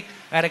Magic.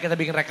 Akhirnya kita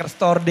bikin record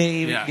store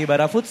day di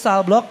Bara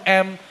Futsal, Blok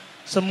M.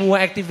 Semua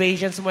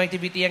activation, semua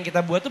activity yang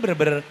kita buat tuh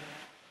bener-bener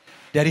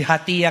dari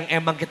hati yang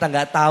emang kita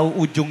gak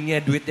tahu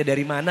ujungnya duitnya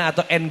dari mana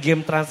atau end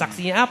game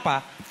transaksinya apa.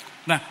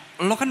 Nah,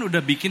 lo kan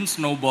udah bikin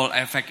snowball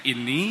effect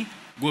ini,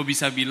 gue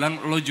bisa bilang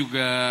lo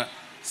juga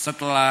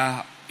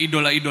setelah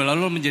idola-idola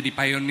lo menjadi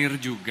pionir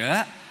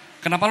juga,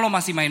 kenapa lo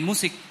masih main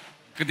musik?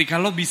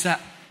 Ketika lo bisa,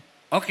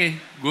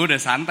 gue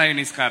udah santai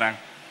nih sekarang.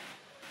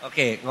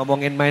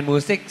 Ngomongin main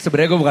musik,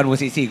 sebenarnya gue bukan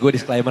musisi, gue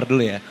disclaimer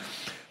dulu ya.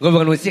 Gue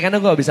bukan musisi karena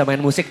gue gak bisa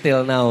main musik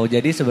till now.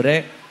 Jadi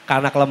sebenarnya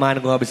karena kelemahan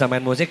gue gak bisa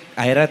main musik,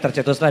 akhirnya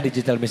tercetuslah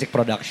Digital Music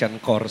Production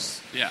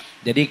Course.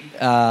 Jadi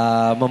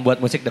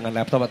membuat musik dengan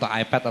laptop atau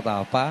iPad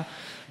atau apa.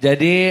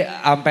 Jadi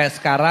sampai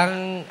sekarang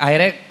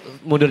akhirnya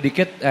mundur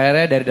dikit,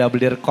 akhirnya dari Double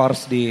Deer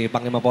Course di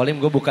Panglima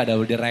Polim gue buka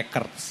Double Deer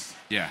Records.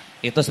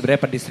 Itu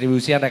sebenarnya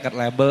pendistribusian record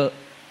label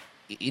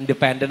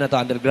independen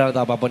atau underground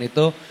atau apapun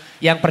itu.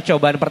 Yang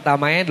percobaan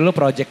pertamanya dulu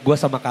project gue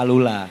sama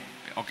Kalula.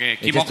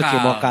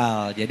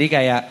 Kimokal. Jadi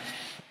kayak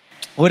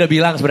gue udah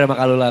bilang sebenarnya sama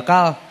Kalula,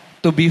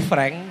 to be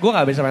frank, gue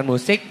gak bisa main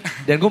musik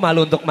dan gue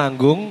malu untuk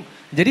manggung.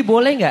 Jadi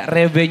boleh gak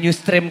revenue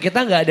stream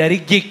kita gak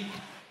dari gig?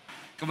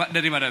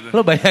 Dari mana tuh?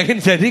 Lo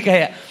bayangin, jadi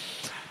kayak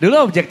dulu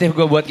objektif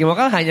gue buat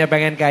Kimokal hanya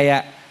pengen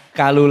kayak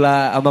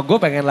Kalula sama gue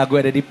pengen lagu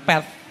ada di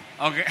Path.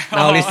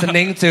 Now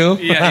listening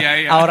to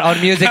our own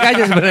music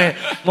aja sebenarnya.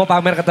 Mau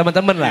pamer ke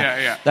teman-teman lah.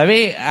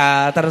 Tapi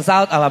turns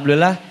out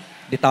alhamdulillah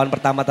di tahun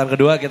pertama, tahun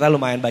kedua kita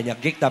lumayan banyak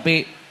gig.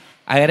 Tapi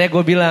akhirnya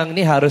gue bilang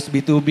ini harus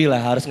B2B lah,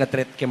 harus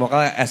nge-treat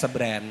Kimokal as a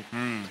brand.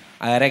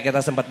 Akhirnya kita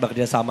sempat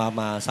bekerja sama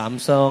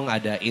Samsung,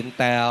 ada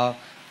Intel.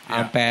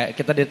 Sampai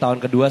kita di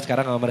tahun kedua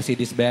sekarang sama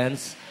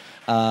Mercedes-Benz.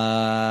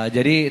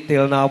 Jadi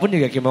till now pun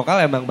juga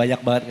Kimokal emang banyak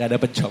banget gak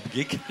dapet job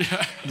gig.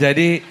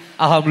 Jadi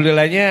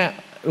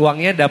alhamdulillahnya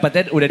uangnya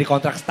dapetnya udah di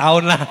kontrak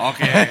setahun lah.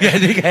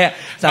 Jadi kayak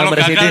sama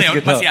Mercedes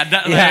gitu. Masih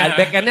ada lah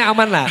backendnya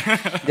aman lah.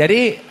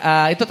 Jadi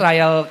itu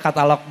trial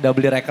katalog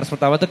Double Deer Records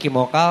pertama tuh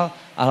Kimokal.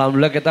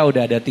 Alhamdulillah kita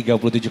udah ada 37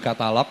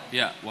 katalog.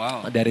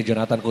 Dari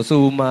Jonathan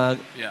Kusuma,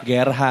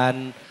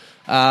 Gerhan.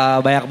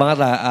 Banyak banget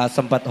lah.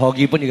 Sempat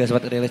Hogi pun juga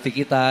sempat rilis di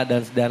kita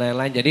dan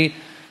lain-lain. Jadi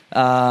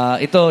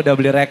itu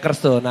Double Deer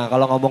Records tuh. Nah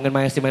kalau ngomongin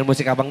main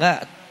musik apa enggak,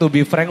 to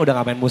be frank udah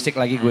gak main musik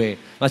lagi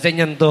gue.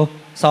 Maksudnya nyentuh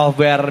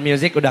software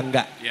music udah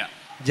enggak.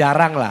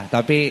 Jarang lah,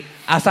 tapi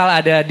asal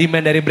ada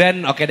demand dari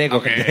brand, oke deh gue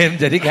kerjain.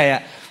 Jadi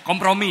kayak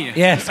kompromi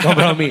ya? Yes,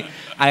 kompromi.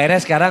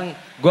 Akhirnya sekarang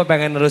gue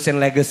pengen nerusin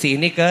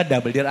legacy ini ke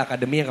Double Deer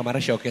Academy yang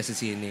kemarin showcase di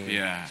sini.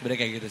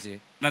 Sebenarnya kayak gitu sih.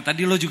 Nah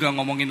tadi lo juga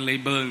ngomongin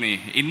label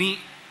nih. Ini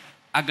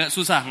agak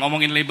susah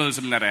ngomongin label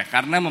sebenarnya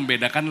karena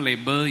membedakan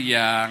label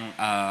yang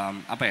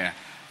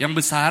yang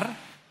besar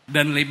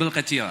dan label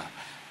kecil.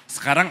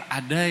 Sekarang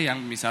ada yang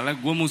misalnya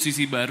gue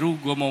musisi baru,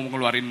 gue mau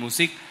ngeluarin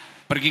musik,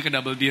 pergi ke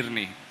Double Deer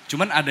nih.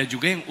 Cuman ada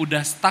juga yang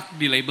udah stuck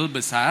di label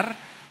besar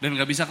dan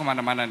gak bisa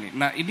kemana-mana nih.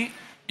 Nah ini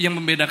yang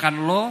membedakan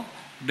lo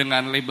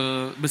dengan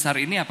label besar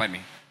ini apa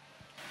nih?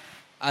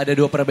 Ada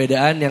dua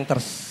perbedaan yang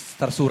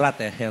tersurat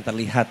ya, yang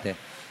terlihat ya.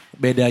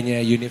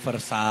 Bedanya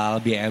Universal,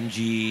 BMG,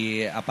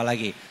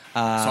 apalagi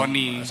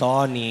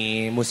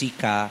Sony,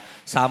 Musika,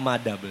 sama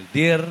Double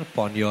Deer,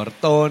 Pound Your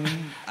Tone,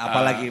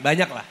 apalagi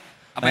banyak lah.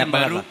 Apa yang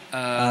baru?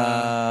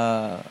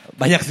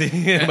 Banyak sih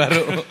yang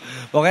baru.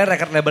 Pokoknya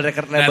record label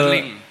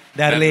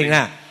Darling.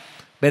 Nah,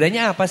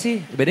 bedanya apa sih?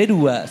 Bedanya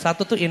dua.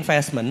 Satu tuh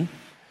investment,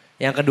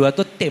 yang kedua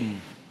tuh tim.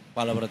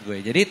 Kalau menurut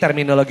gue. Jadi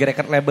terminologi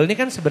record label ini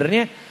kan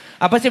sebenarnya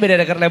apa sih beda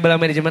record label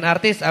sama manajemen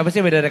artis? Apa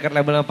sih beda record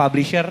label sama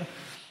publisher?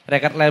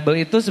 Record label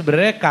itu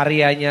sebenarnya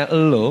karyanya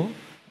lo,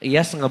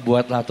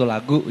 ngebuat satu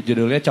lagu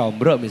judulnya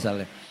Combro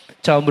misalnya.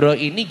 Combro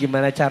ini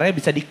gimana caranya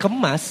bisa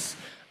dikemas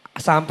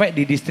sampai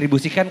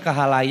didistribusikan ke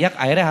halayak,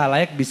 akhirnya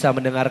halayak bisa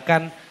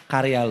mendengarkan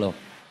karya lo.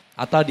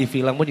 Atau di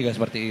film pun juga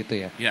seperti itu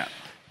ya. Yeah.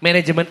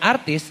 Manajemen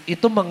artis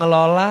itu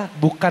mengelola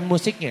bukan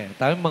musiknya,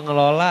 tapi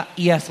mengelola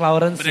Ias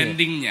Lawrence.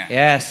 Brandingnya.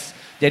 Yes.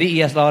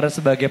 Jadi Ias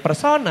Lawrence sebagai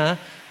persona,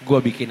 gue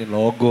bikinin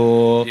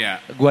logo,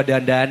 gue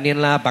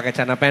dandanin lah, pakai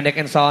celana pendek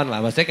and so on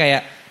lah. Maksudnya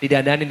kayak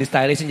didandanin, di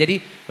stylishin.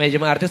 Jadi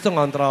manajemen artis tuh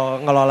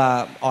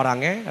ngelola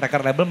orangnya,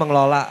 record label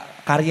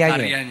mengelola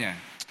karyanya.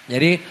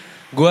 Jadi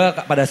gue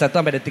pada saat itu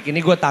sampai detik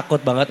ini gue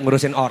takut banget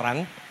ngurusin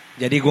orang.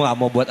 Jadi gue gak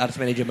mau buat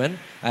artist management.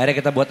 Akhirnya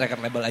kita buat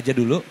record label aja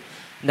dulu.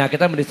 Nah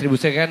kita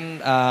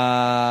mendistribusikan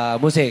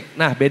musik.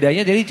 Nah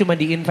bedanya jadi cuma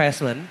di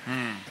investment.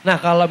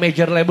 Nah kalau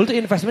major label tuh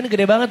investment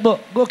gede banget,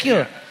 Bo.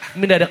 Gokil.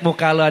 Mendadak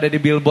muka lo ada di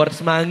billboard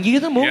Semanggi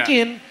itu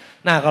mungkin.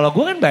 Nah kalau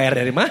gue kan bayar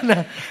dari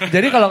mana?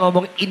 Jadi kalau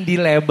ngomong indie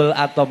label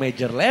atau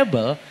major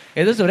label,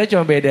 itu sebenarnya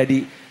cuma beda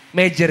di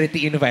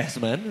majority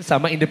investment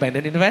sama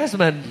independent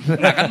investment.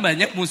 Nah kan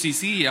banyak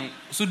musisi yang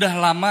sudah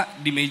lama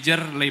di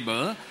major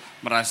label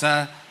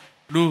merasa,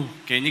 duh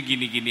kayaknya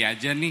gini-gini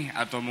aja nih.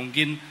 Atau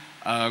mungkin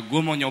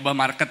gue mau nyoba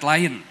market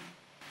lain.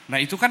 Nah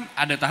itu kan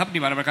ada tahap di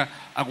mana mereka,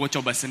 gue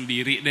coba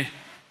sendiri deh.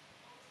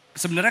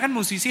 Sebenarnya kan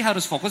musisi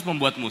harus fokus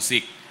membuat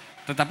musik.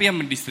 Tetapi yang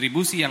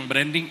mendistribusi, yang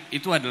branding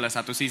itu adalah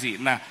satu sisi.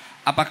 Nah,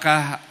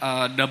 apakah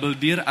Double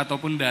Deer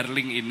ataupun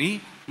Darling ini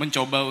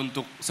mencoba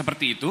untuk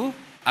seperti itu?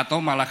 Atau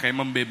malah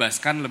kayak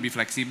membebaskan, lebih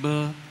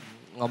fleksibel?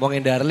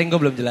 Ngomongin Darling gue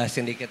belum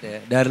jelasin dikit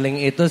ya.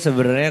 Darling itu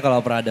sebenarnya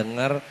kalau pernah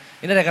dengar,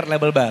 ini record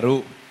label baru.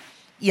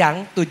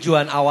 Yang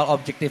tujuan awal,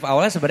 objektif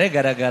awalnya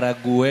sebenarnya gara-gara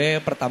gue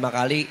pertama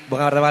kali,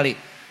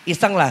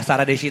 iseng lah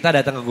Sarah Desita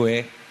datang ke gue.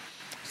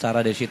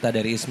 Sarah Desita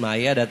dari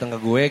Ismaya datang ke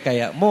gue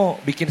kayak mau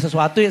bikin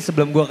sesuatu ya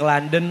sebelum gue ke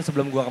London,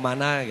 sebelum gue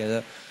kemana gitu.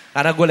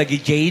 Karena gue lagi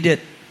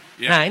jaded.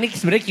 Yeah. Nah ini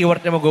sebenarnya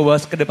keyword yang mau gue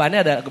bahas ke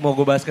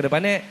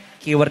depannya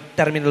keyword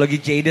terminologi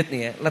jaded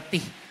nih ya,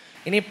 letih.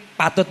 Ini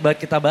patut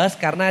banget kita bahas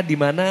karena di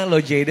mana lo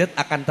jaded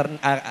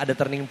akan ada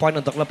turning point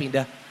untuk lo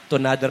pindah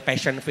to another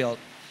passion field.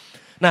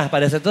 Nah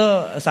pada saat itu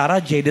Sarah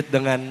jaded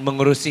dengan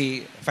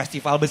mengurusi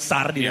festival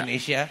besar di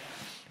Indonesia.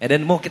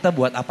 Dan mau kita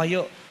buat apa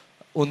yuk?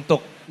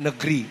 Untuk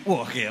negeri.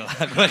 Wah gila.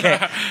 Gue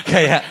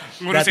kayak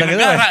ngurusin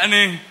negara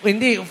nih.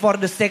 Ini for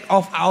the sake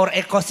of our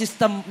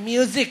ecosystem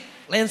music,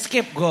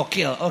 landscape,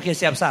 gokil. Oke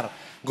siap Sar.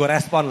 Gue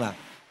respon lah.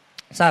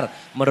 Sar,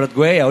 menurut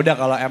gue ya udah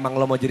kalau emang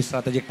lo mau jadi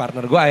strategic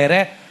partner gue,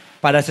 akhirnya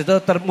pada situ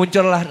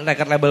muncullah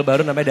record label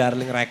baru namanya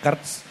Darling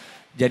Records.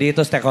 Jadi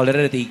itu stakeholder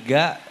ada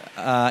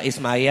 3,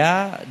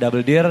 Ismaya,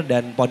 Double Deer,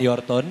 dan Pound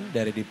Your Tone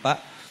dari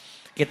Dipa.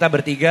 Kita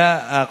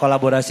bertiga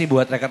kolaborasi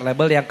buat record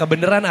label yang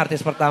kebenaran artis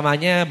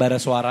pertamanya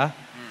Bara Suara.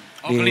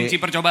 Kelinci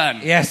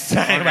percobaan. Yes,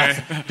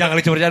 jangan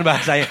kelinci percobaan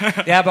bahasanya.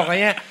 Ya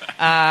pokoknya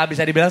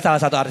bisa dibilang salah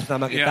satu artis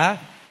pertama kita.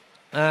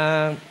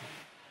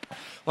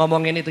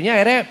 Ngomongin itunya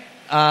akhirnya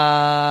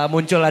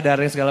muncullah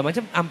Darling segala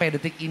macam. Sampai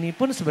detik ini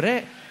pun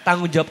sebenarnya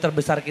tanggung jawab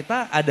terbesar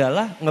kita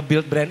adalah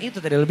nge-build brand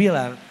itu tadi lo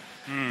bilang.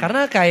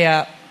 Karena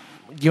kayak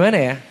gimana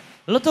ya,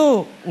 lo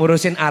tuh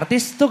ngurusin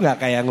artis tuh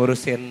gak kayak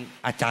ngurusin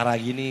acara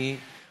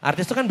gini.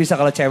 Artis tuh kan bisa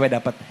kalau cewek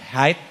dapat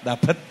height,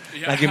 dapat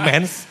lagi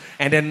mens,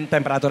 and then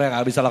temperaturnya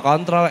nggak bisa lo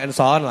kontrol, and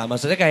so on lah.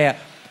 Maksudnya kayak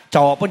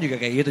cowok pun juga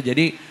kayak gitu.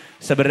 Jadi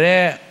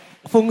sebenarnya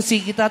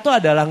fungsi kita tuh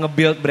adalah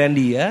nge-build brand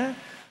dia,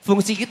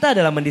 fungsi kita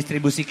adalah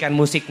mendistribusikan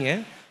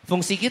musiknya,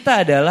 fungsi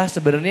kita adalah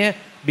sebenarnya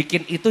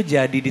bikin itu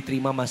jadi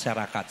diterima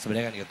masyarakat.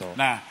 Sebenarnya kan gitu.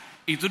 Nah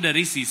itu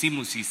dari sisi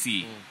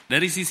musisi.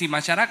 Dari sisi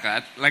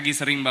masyarakat lagi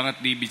sering banget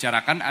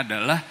dibicarakan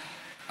adalah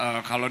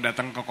kalau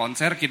datang ke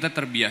konser kita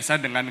terbiasa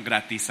dengan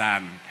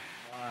gratisan.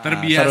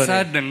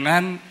 Terbiasa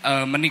dengan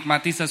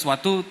menikmati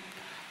sesuatu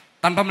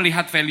tanpa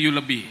melihat value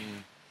lebih.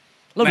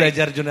 Lo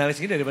belajar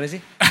jurnalis gini dari mana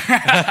sih?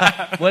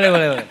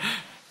 boleh.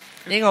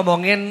 Ini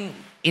ngomongin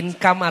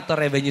income atau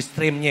revenue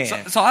streamnya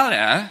ya?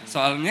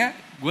 Soalnya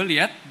gue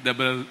lihat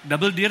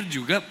Double Deer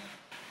juga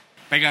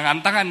pegangan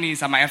tangan nih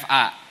sama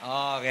FA.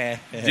 Oh,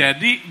 oke.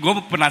 Jadi gue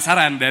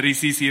penasaran dari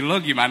sisi lo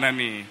gimana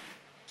nih?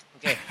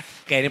 Oke.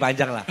 Oke, ini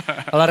panjang lah.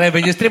 Kalau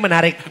revenue stream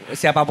menarik,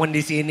 siapapun di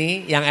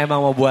sini yang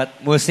emang mau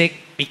buat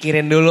musik,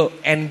 pikirin dulu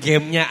end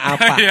game-nya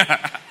apa.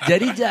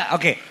 Jadi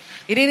oke.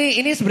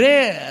 Ini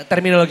sebenarnya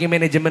terminologi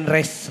manajemen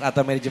risk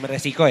atau manajemen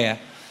resiko ya.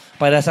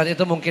 Pada saat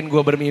itu mungkin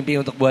gue bermimpi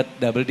untuk buat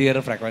Double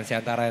Deer, Frekuensi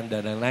Antara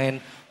dan lain-lain.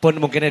 Pun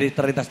mungkin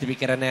terlintas di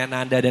pikirannya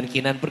Nanda dan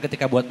Kinan pun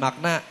ketika buat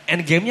makna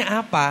end game-nya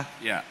apa.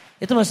 Ya.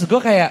 Itu maksud gue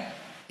kayak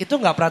itu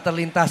gak pernah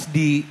terlintas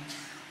di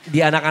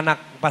anak-anak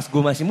pas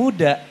gue masih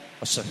muda.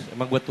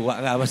 Emang gue tua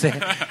gak maksudnya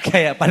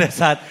kayak pada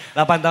saat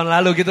 8 tahun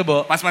lalu gitu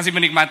Bo. Pas masih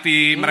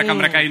menikmati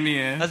mereka-mereka ini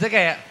ya. Maksudnya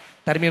kayak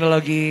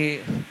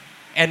terminologi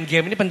end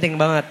game ini penting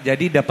banget.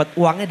 Jadi dapat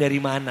uangnya dari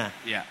mana?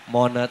 Ya.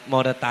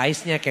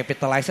 Monetize-nya,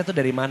 capitalize-nya tuh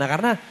dari mana?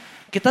 Karena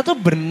kita tuh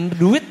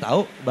berduit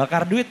tahu,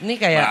 bakar duit. Nih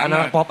kayak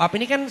anak pop up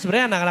ini kan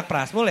sebenarnya anak-anak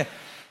Prasmul ya.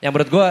 Yang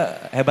menurut gue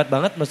hebat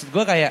banget. Maksud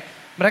gue kayak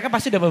mereka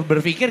pasti udah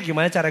berpikir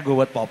gimana cara gue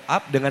buat pop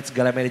up dengan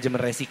segala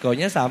manajemen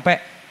resikonya sampai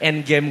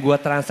end game gue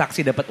transaksi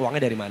dapat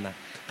uangnya dari mana.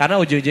 Karena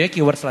ujung-ujungnya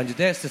keyword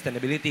selanjutnya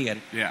sustainability kan.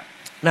 Iya.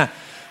 Nah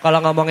kalau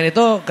ngomongin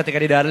itu ketika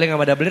di Darling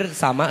sama Double Deer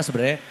sama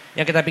sebenarnya.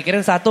 Yang kita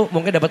pikirin satu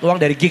mungkin dapat uang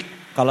dari gig.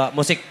 Kalau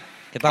musik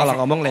kita kalau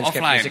ngomong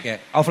landscape musik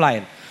ya.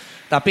 Offline.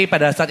 Tapi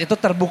pada saat itu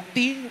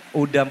terbukti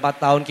udah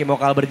 4 tahun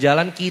Kimokal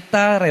berjalan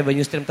kita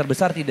revenue stream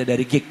terbesar tidak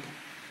dari gig.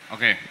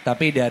 Oke.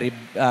 Tapi dari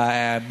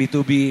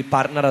B2B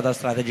partner atau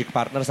strategic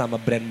partner sama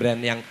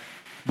brand-brand yang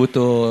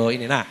butuh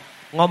ini. Nah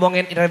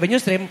ngomongin revenue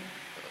stream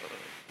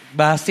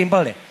bahas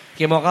simple deh.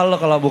 Kimokal lo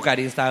kalau buka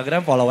di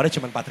Instagram followernya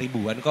cuma 4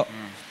 ribuan kok.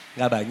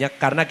 Gak banyak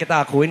karena kita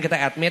akuin, kita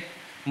admit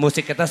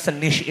musik kita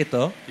seniche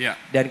itu. Yeah.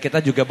 Dan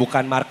kita juga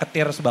bukan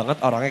marketeers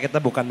banget. Orangnya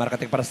kita bukan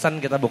marketing person,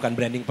 kita bukan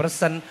branding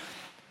person.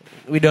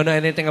 We don't know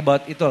anything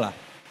about itulah.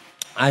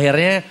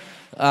 Akhirnya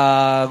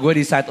gue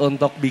decide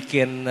untuk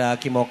bikin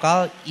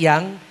Kimokal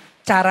yang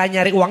cara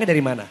nyari uangnya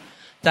dari mana.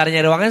 Cara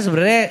nyari uangnya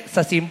sebenarnya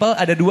sesimpel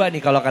ada 2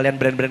 nih kalau kalian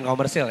brand-brand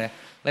komersil ya.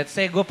 Let's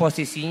say gue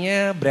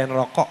posisinya brand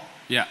rokok.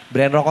 Yeah.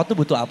 Brand rokok tuh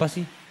butuh apa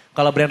sih?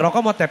 Kalau brand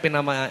rokok mau tapin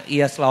nama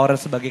Iyas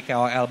Lawrence sebagai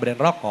KOL brand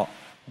rokok,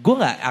 gue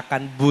gak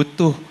akan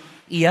butuh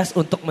Iyas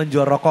untuk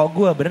menjual rokok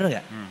gue,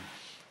 bener gak?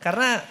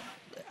 Karena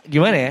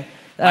gimana ya?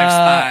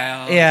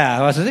 Lifestyle. Iya,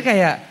 maksudnya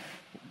kayak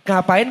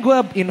ngapain gue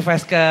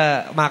invest ke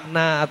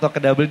Magna atau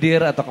ke Double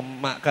Deer atau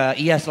ke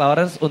Iyas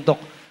Lawrence untuk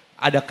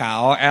ada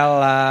KOL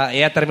lah,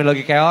 ya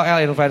terminologi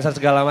KOL, influencer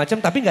segala macam,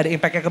 tapi gak ada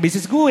impactnya ke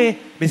bisnis gue.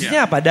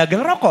 Bisnisnya apa?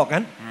 Dagang rokok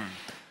kan?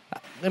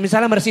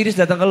 Misalnya Mercedes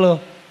datang ke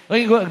lo. Oh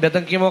gue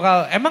datang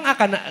Kimokal, emang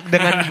akan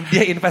dengan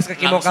dia invest ke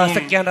Kimokal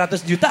sekian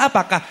ratus juta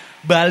apakah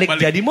balik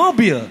jadi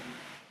mobil?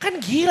 Kan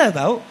gila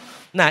tau.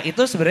 Nah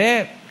itu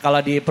sebenarnya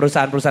kalau di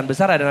perusahaan-perusahaan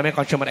besar ada namanya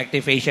Consumer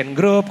Activation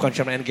Group,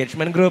 Consumer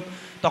Engagement Group,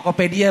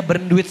 Tokopedia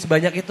berduit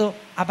sebanyak itu,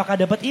 apakah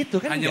dapat itu?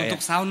 Kan hanya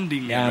untuk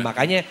sounding. Ya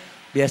makanya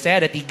biasanya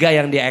ada 3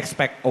 yang dia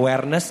expect,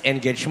 awareness,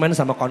 engagement,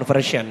 sama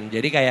conversion.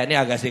 Jadi kayak ini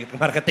agak sedikit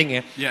marketing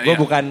ya. Gue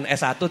bukan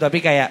S1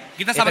 tapi kayak.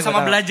 Kita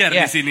sama-sama belajar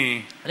di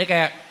sini. Ini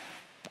kayak.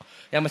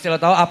 Yang mesti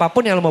lo tahu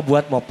apapun yang lo mau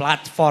buat, mau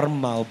platform,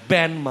 mau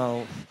band,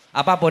 mau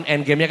apapun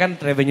end game-nya kan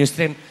revenue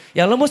stream.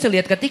 Yang lo mesti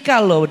lihat ketika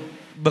lo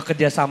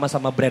bekerja sama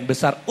brand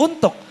besar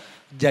untuk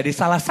jadi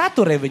salah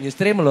satu revenue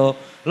stream lo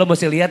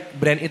mesti lihat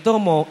brand itu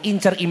mau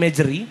incer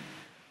imagery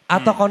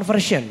atau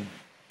conversion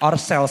or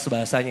sales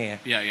bahasanya ya.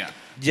 Iya, iya.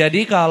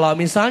 Jadi kalau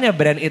misalnya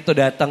brand itu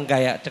datang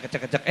kayak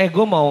cek,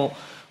 gue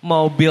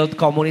mau build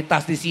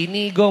komunitas di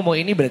sini, gue mau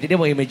ini berarti dia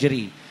mau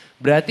imagery.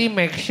 Berarti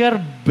make sure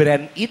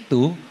brand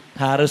itu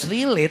harus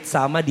relate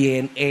sama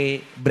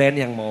DNA brand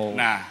yang mau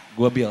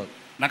gue build.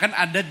 Nah kan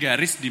ada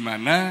garis di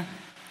mana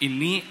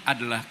ini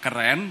adalah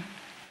keren,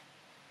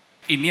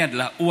 ini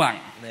adalah uang.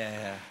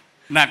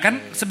 Nah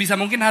kan sebisa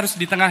mungkin harus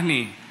di tengah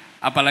nih.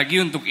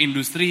 Apalagi untuk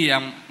industri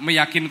yang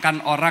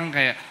meyakinkan orang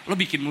kayak, lo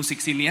bikin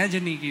musik sini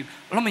aja nih.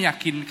 Lo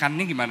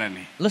meyakinkannya gimana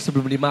nih? Lo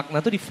sebelum di Magna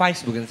tuh di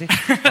Vice bukan sih?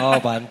 Oh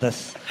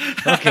pantes.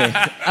 Oke.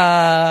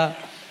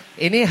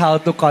 Ini how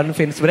to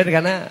convince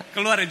sebenarnya karena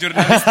keluar ya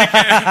jurnalistik.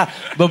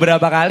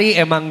 Beberapa kali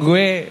emang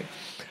gue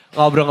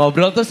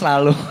ngobrol-ngobrol tuh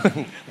selalu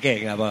oke,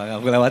 nggak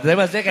gue lewat. Tapi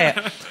maksudnya kayak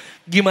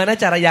gimana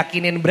cara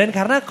yakinin brand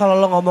karena kalau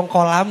lo ngomong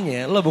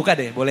kolamnya, lo buka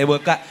deh, boleh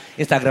buka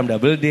Instagram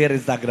Double Deer,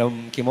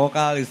 Instagram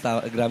Kimokal,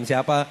 Instagram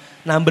siapa,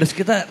 numbers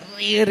kita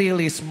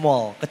really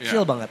small,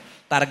 kecil banget,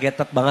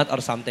 targeted banget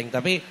or something.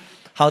 Tapi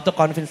how to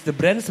convince the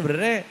brand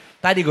sebenarnya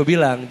tadi gue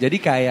bilang, jadi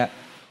kayak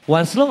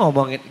once lo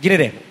ngomongin, gini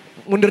deh.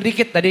 Mundur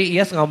dikit tadi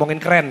Iyas ngomongin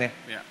keren ya.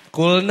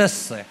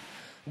 Coolness ya.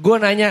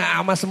 Gue nanya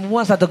sama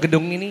semua satu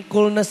gedung ini.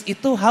 Coolness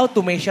itu how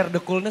to measure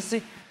the coolness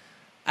sih.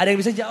 Ada yang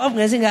bisa jawab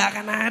gak sih? Gak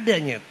akan ada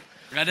nyet.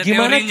 Gak ada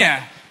Gimana teorinya.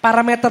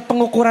 Parameter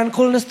pengukuran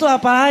coolness itu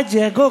apa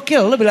aja?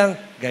 Gokil lo bilang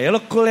gaya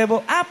lo cool ya Bo.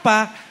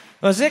 Apa?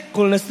 Maksudnya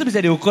coolness itu bisa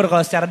diukur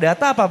kalau secara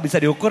data apa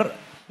bisa diukur?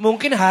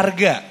 Mungkin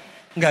harga.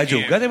 Gak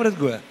juga sih menurut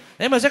gue.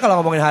 Tapi maksudnya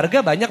kalau ngomongin harga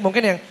banyak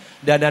mungkin yang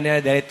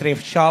dananya dari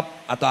thrift shop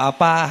atau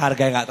apa.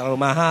 Harganya gak terlalu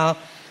mahal.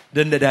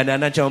 Dan dana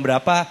cuma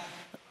berapa,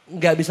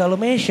 nggak bisa lo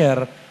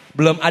measure.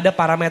 Belum ada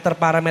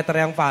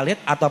parameter-parameter yang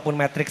valid ataupun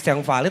matrix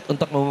yang valid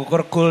untuk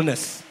mengukur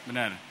coolness.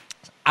 Benar.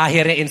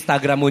 akhirnya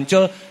Instagram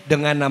muncul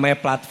dengan namanya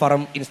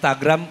platform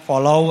Instagram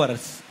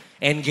followers,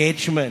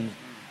 engagement.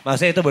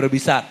 Maksudnya itu baru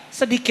bisa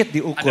sedikit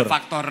diukur. Ada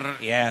faktor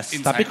Yes,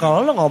 insight. tapi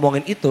kalau lo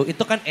ngomongin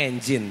itu kan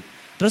engine.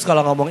 Terus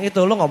kalau ngomongin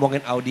itu, lo ngomongin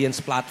audience,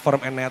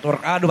 platform, and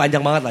network. Aduh panjang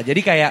banget lah.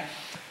 Jadi kayak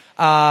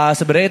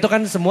sebenarnya itu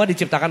kan semua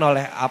diciptakan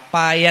oleh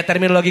apa ya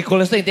terminologi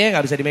coolness itu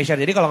intinya gak bisa di-measure.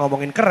 Jadi kalau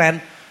ngomongin keren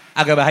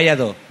agak bahaya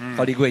tuh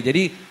kalau di gue.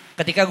 Jadi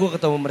ketika gue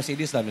ketemu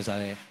Mercedes lah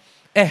misalnya.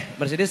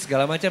 Mercedes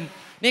segala macam.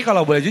 Nih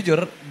kalau boleh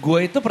jujur, gue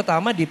itu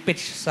pertama di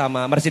pitch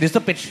sama Mercedes tuh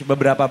pitch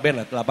beberapa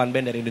band lah. 8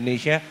 band dari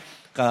Indonesia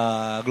ke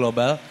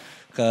global,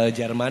 ke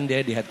Jerman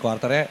dia di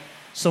headquarternya.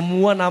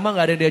 Semua nama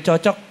gak ada yang dia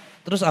cocok.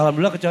 Terus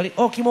alhamdulillah kecuali,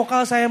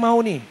 Kimokal saya mau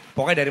nih.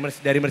 Pokoknya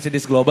dari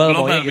Mercedes Global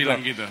maunya gitu. bilang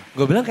gitu.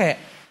 Gue bilang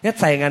kayak, lihat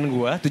saingan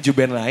gue 7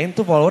 band lain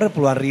tuh followernya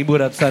puluhan ribu,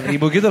 ratusan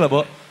ribu gitu loh,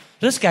 Bo.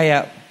 Terus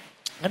kayak,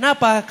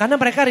 kenapa? Karena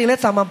mereka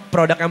relate sama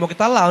produk yang mau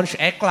kita launch,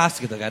 E-Class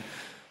gitu kan.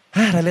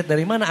 Relate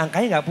dari mana?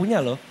 Angkanya gak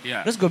punya loh.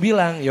 Yeah. Terus gue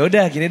bilang,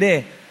 yaudah gini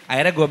deh.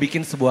 Akhirnya gue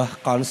bikin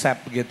sebuah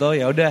konsep gitu,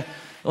 yaudah.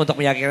 Untuk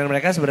meyakinkan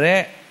mereka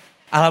sebenarnya,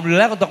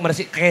 alhamdulillah untuk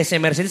case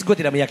Mercedes gue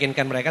tidak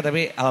meyakinkan mereka,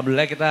 tapi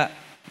alhamdulillah kita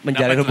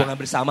menjalin hubungan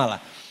bersama lah.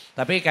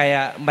 Tapi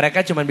kayak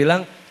mereka cuman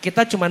bilang,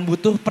 kita cuman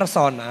butuh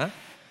persona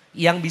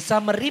yang bisa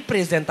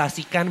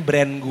merepresentasikan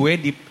brand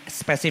gue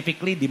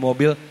specifically di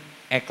mobil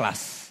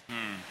E-Class.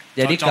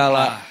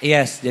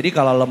 Jadi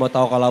kalau lo mau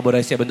tahu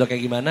kolaborasi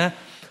bentuknya gimana,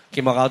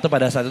 Kimokal tuh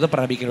pada saat itu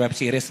pernah bikin web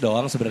series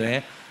doang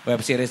sebenarnya.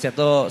 Web seriesnya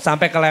tuh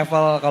sampai ke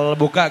level kalau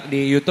buka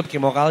di YouTube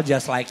Kimokal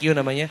Just Like You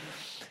namanya.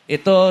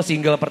 Itu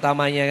single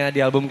pertamanya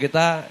di album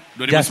kita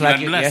 2019 Just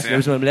Like You, ya?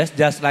 2019.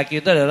 Just Like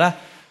You itu adalah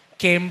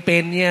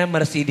campaign-nya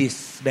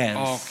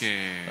Mercedes-Benz. Oke.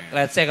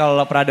 Let's say kalau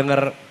lo pernah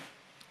denger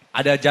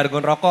ada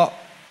jargon rokok,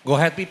 Go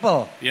Ahead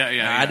People.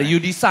 Ada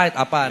You Decide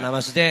apa. Nah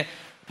maksudnya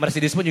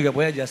Mercedes pun juga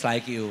punya Just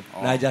Like You.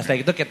 Nah Just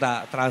Like itu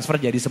kita transfer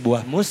jadi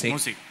sebuah musik.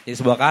 Jadi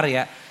sebuah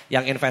karya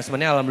yang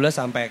investmentnya alhamdulillah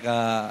sampai ke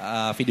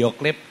video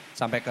klip,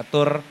 sampai ke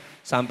tour,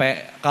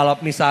 sampai kalau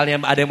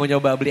misalnya ada yang mau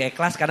nyoba beli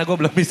E-Class, karena gue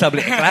belum bisa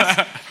beli E-Class,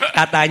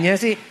 katanya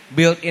sih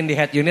Built in the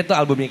Head Unit tuh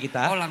albumnya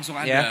kita. Oh langsung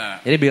ada. Ya.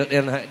 Jadi Built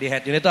in the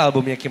Head Unit tuh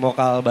albumnya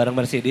Kimokal bareng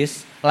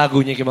Mercedes,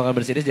 lagunya Kimokal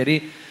Mercedes.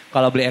 Jadi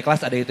kalau beli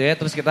E-Class ada itu ya,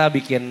 terus kita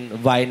bikin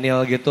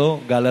vinyl gitu,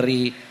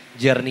 galeri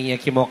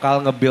journey-nya Kimokal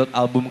nge-build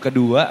album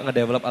kedua,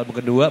 nge-develop album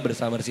kedua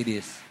bersama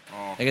Mercedes.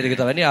 Ya gitu-gitu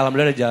lah, ini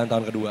alhamdulillah udah jalan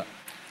tahun kedua.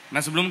 Nah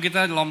sebelum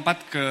kita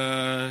lompat ke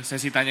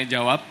sesi tanya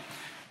jawab,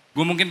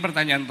 gue mungkin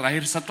pertanyaan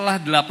terakhir, setelah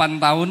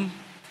 8 tahun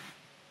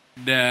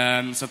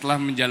dan setelah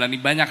menjalani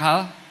banyak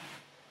hal,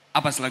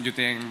 apa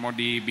selanjutnya yang mau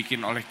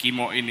dibikin oleh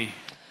Kimo ini?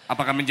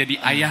 Apakah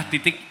menjadi ayah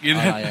titik gitu?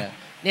 Ya.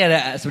 Ini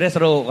ada sebenarnya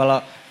seru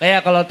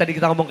kalau tadi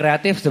kita ngomong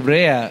kreatif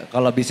sebenarnya ya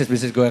kalau bisnis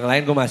gue yang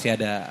lain gue masih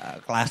ada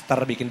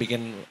klaster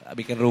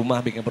bikin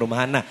rumah, bikin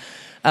perumahan. Nah,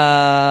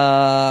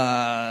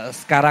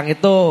 sekarang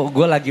itu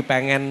gue lagi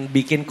pengen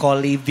bikin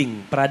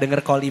co-living. Pernah denger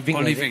co-living?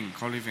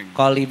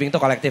 Co-living itu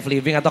collective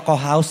living atau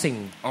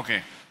co-housing.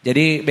 Oke.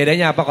 Jadi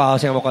bedanya apa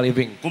co-housing sama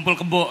co-living? Kumpul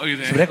kebo gitu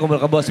ya. Sebenarnya kumpul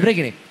kebo. Sebenarnya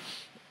gini,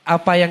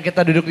 apa yang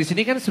kita duduk di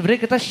sini kan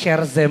sebenarnya kita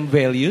share same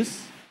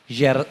values,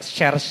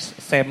 share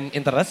same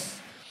interest,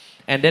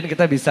 and then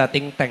kita bisa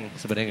think tank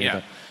sebenarnya gitu.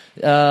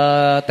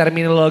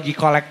 Terminologi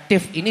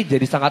kolektif ini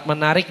jadi sangat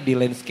menarik di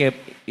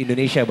landscape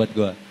Indonesia buat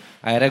gue.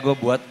 Akhirnya gue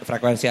buat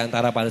frekuensi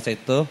antara pada saat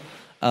itu.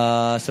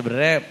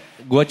 Sebenarnya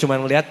gue cuma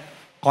lihat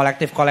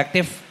kolektif.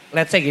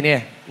 Let's say gini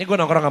ya. Ini gue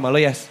nongkrong sama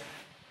lo Yas.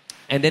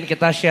 And then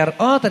kita share.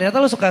 Oh ternyata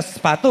lo suka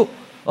sepatu.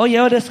 Oh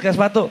ya udah suka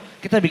sepatu.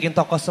 Kita bikin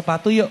toko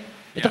sepatu yuk.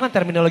 Itu kan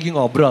terminologi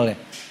ngobrol ya.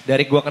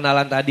 Dari gue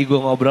kenalan tadi gue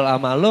ngobrol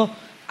sama lo.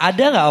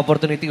 Ada gak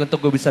opportunity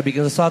untuk gue bisa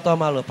bikin sesuatu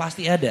sama lo?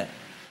 Pasti ada.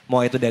 Mau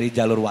itu dari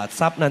jalur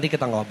WhatsApp nanti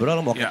kita ngobrol.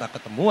 Mau kita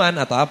ketemuan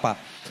atau apa.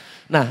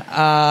 Nah,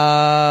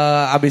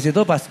 abis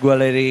itu pas gue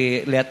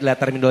lihat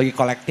terminologi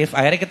kolektif,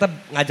 akhirnya kita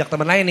ngajak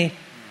teman lain nih.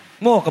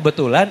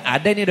 Kebetulan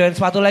ada nih doyan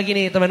sepatu lagi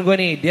nih teman gue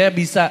nih. Dia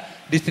bisa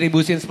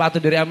distribusin sepatu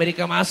dari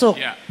Amerika masuk.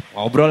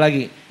 Ngobrol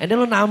lagi. And then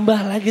lo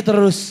nambah lagi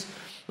terus.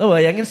 Lo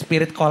bayangin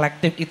spirit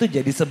kolektif itu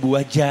jadi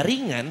sebuah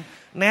jaringan,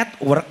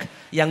 network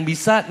yang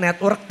bisa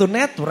network to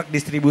network,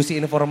 distribusi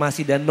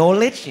informasi dan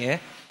knowledge-nya.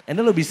 And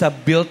then lo bisa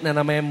build yang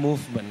namanya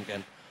movement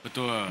kan.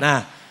 Betul.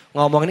 Nah,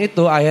 ngomongin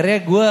itu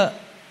akhirnya gue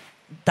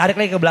tarik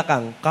lagi ke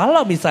belakang.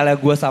 Kalau misalnya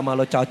gue sama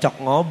lo cocok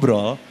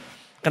ngobrol,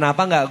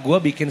 kenapa nggak gue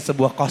bikin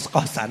sebuah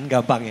kos-kosan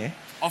gampang ya?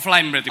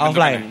 Offline berarti bentuknya?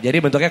 Offline, jadi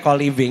bentuknya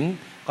co-living.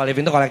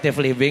 Co-living itu collective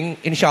living.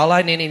 Insya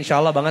Allah ini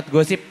insya Allah banget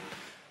gue sih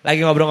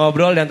lagi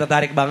ngobrol-ngobrol dan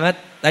tertarik banget.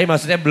 Tapi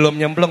maksudnya belum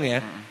nyemplung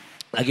ya.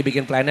 Lagi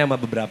bikin plannya sama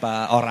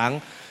beberapa orang.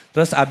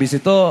 Terus abis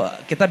itu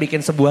kita bikin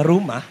sebuah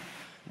rumah.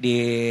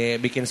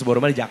 Bikin sebuah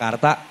rumah di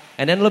Jakarta.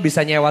 And then lo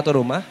bisa nyewa tuh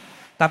rumah.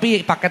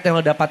 Tapi paket yang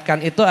lo dapatkan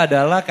itu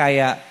adalah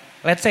kayak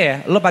let's say ya,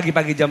 lo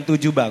pagi-pagi jam 7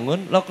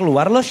 bangun, lo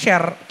keluar, lo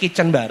share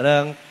kitchen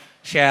bareng,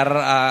 share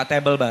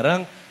table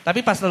bareng. Tapi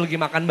pas lo lagi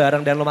makan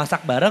bareng dan lo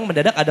masak bareng,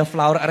 mendadak ada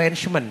flower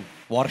arrangement,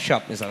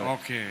 workshop misalnya.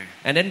 Oke.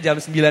 And then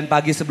jam 9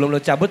 pagi sebelum lo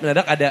cabut,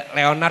 mendadak ada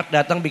Leonard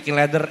datang bikin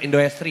leather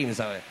industry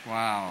misalnya.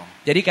 Wow.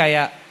 Jadi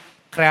kayak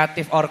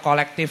creative or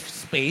collective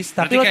space,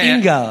 tapi Berarti lo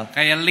tinggal.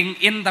 Kayak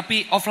LinkedIn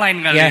tapi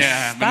offline kali Yes,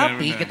 ya.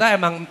 tapi kita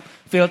emang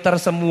filter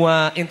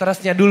semua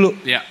interestnya dulu.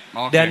 Ya,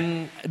 oke.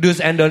 Dan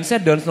do's and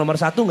don'ts-nya, don'ts nomor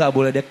 1 nggak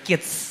boleh ada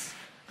kids.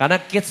 Karena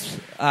kids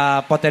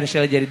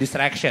potensial jadi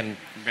distraction.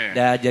 Oke.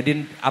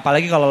 Jadi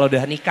apalagi kalau lo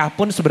udah nikah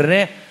pun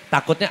sebenarnya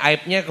takutnya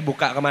aibnya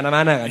kebuka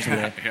kemana-mana kan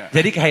sebenarnya. Iya.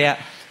 Jadi kayak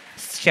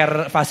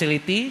share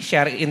facility,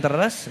 share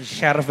interest,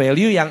 share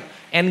value yang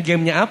end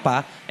game-nya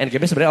apa? End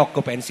game-nya sebenarnya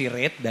occupancy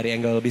rate dari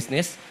angle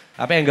bisnis.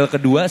 Tapi angle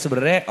kedua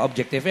sebenarnya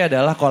objektifnya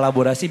adalah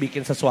kolaborasi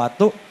bikin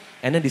sesuatu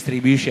and then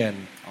distribution.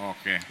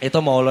 Oke.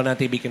 Itu mau lo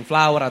nanti bikin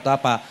flower atau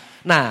apa.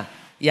 Nah,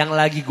 yang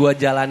lagi gua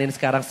jalanin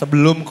sekarang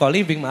sebelum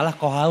co-living malah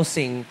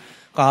co-housing.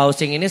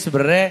 Co-housing ini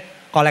sebenarnya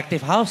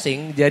collective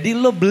housing. Jadi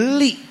lo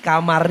beli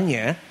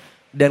kamarnya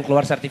dan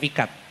keluar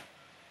sertifikat.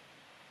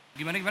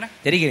 Gimana?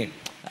 Jadi gini,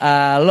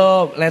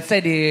 lo let's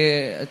say di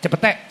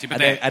Cipete,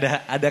 Cipete.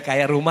 ada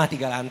kayak rumah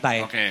 3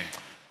 lantai. Oke.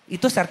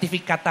 Itu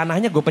sertifikat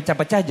tanahnya gue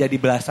pecah-pecah jadi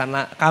belasan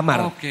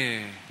kamar.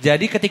 Oke.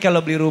 Jadi ketika lo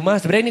beli rumah,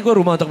 sebenarnya ini gue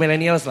rumah untuk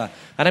millennials lah.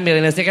 Karena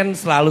millennials ini kan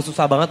selalu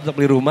susah banget untuk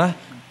beli rumah.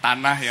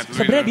 Tanah ya. tuh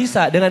Sebenarnya gitu.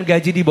 bisa, dengan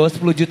gaji di bawah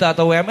 10 juta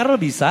atau UMR lo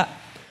bisa.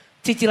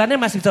 Cicilannya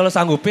masih bisa lo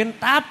sanggupin,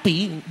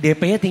 tapi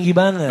DP-nya tinggi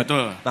banget.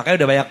 Betul. Makanya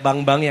udah banyak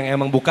bank-bank yang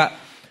emang buka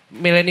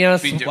millennials,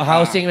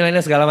 housing,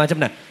 millennials segala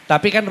macam. Nah,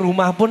 tapi kan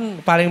rumah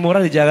pun paling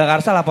murah di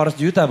Jagakarsa 800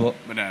 juta, Bu.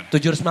 Benar.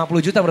 750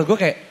 juta menurut gue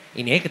kayak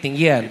ini aja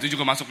ketinggian. Itu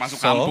juga masuk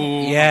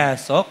kampung.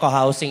 So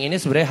co-housing ini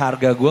sebenarnya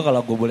harga gue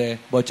kalau gue boleh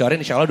bocorin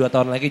insya Allah 2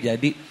 tahun lagi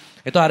jadi.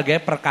 Itu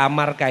harganya per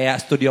kamar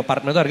kayak studio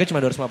apartemen itu harganya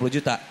cuma 250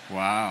 juta.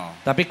 Wow.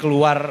 Tapi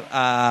keluar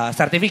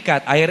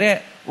sertifikat,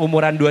 akhirnya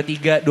umuran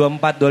 23,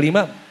 24,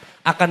 25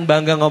 akan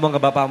bangga ngomong ke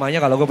bapak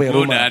mamanya kalau gue punya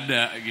rumah. Udah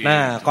ada gitu.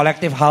 Nah,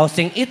 collective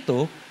housing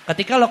itu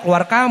ketika lo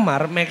keluar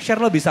kamar, make sure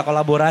lo bisa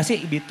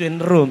kolaborasi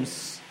between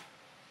rooms.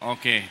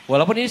 Oke.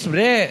 Walaupun ini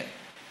sebenarnya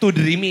too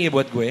dreamy ya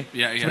buat gue.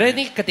 Iya, Sebenarnya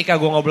ini ketika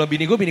gue ngobrol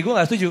bini gue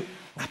gak setuju.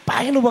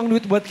 Ngapain lu buang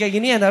duit buat kayak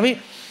ginian? Tapi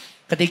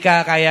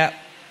ketika kayak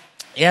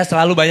ya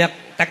selalu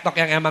banyak TikTok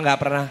yang emang gak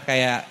pernah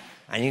kayak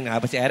anjing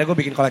apa sih. Akhirnya gue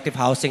bikin collective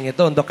housing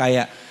itu untuk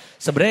kayak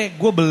sebenarnya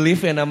gue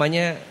believe ya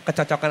namanya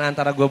kecocokan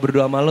antara gue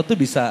berdua sama lo tuh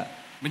bisa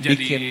Menjadi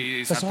bikin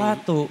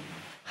sesuatu.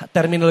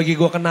 Terminologi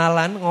gue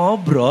kenalan,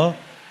 ngobrol,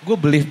 gue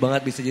believe banget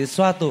bisa jadi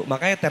sesuatu.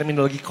 Makanya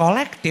terminologi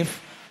kolektif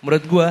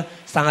menurut gue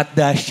sangat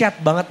dahsyat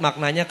banget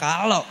maknanya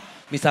kalau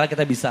misalnya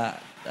kita bisa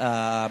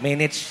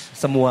manage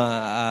semua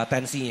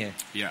tensinya.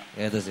 Iya.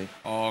 Itu sih.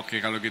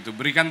 Oke kalau gitu.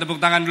 Berikan tepuk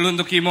tangan dulu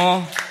untuk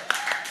Kimo.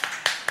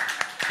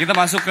 Kita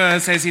masuk ke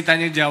sesi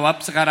tanya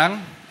jawab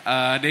sekarang.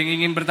 Ada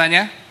yang ingin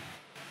bertanya?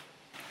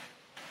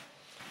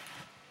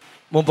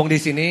 Mumpung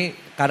di sini,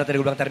 karena tadi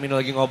gue bilang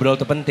terminologi ngobrol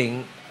itu penting.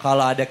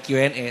 Kalau ada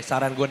Q&A,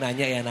 saran gue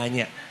nanya ya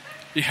nanya.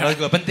 Iya. Kalau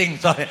gue penting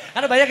soalnya.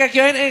 Karena banyak kayak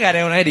Q&A gak ada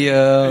yang nanya dia.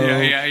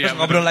 Iya, Terus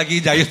ngobrol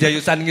lagi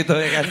jayus-jayusan gitu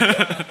ya kan.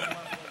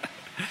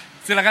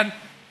 Silakan.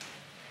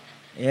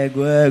 Ya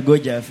gue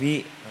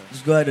Javi,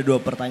 terus gue ada 2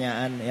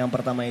 pertanyaan. Yang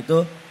pertama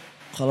itu,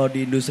 kalau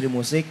di industri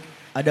musik,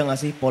 ada gak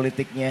sih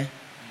politiknya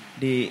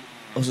di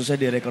khususnya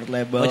di record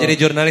label? Oh jadi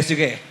jurnalis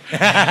juga ya?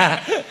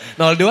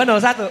 02,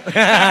 01.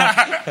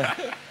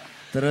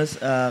 Terus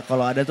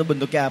kalau ada tuh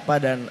bentuknya apa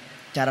dan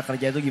cara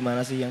kerja itu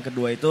gimana sih? Yang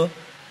kedua itu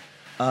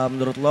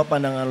menurut lo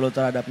pandangan lo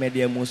terhadap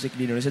media musik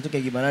di Indonesia itu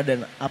kayak gimana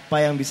dan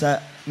apa yang bisa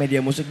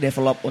media musik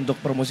develop untuk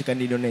permusikan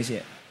di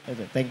Indonesia?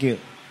 Itu, thank you.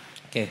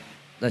 Oke,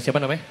 nah,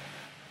 siapa namanya?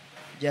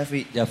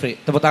 Javi. Jafri,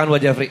 tepuk tangan buat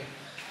Jafri.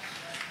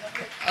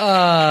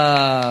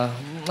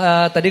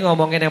 Tadi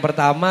ngomongin yang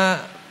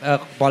pertama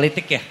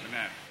politik ya?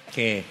 Benar.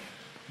 Oke,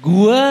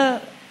 gue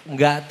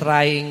nggak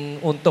trying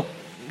untuk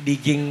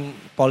digging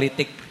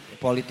politik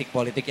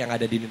yang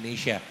ada di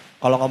Indonesia.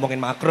 Kalau ngomongin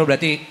makro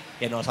berarti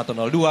ya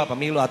 0102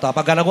 pemilu atau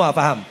apa karena gue gak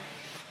paham.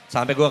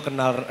 Sampai gue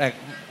kenal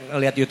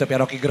lihat YouTube ya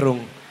Rocky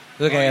Gerung.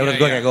 Itu kayak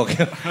menurut gue kayak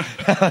gokil.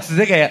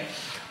 Maksudnya kayak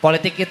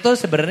politik itu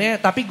sebenarnya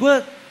tapi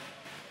gue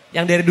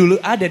yang dari dulu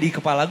ada di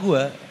kepala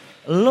gue,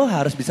 lo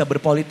harus bisa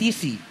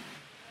berpolitisi.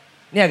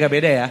 Ini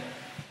agak beda ya.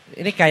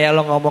 Ini kayak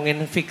lo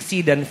ngomongin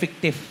fiksi dan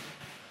fiktif.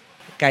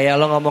 Kayak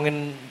lo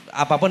ngomongin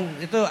apapun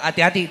itu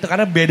hati-hati itu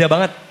karena beda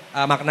banget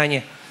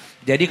maknanya.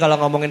 Jadi kalau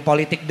ngomongin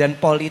politik dan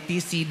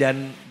politisi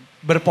dan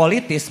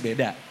berpolitis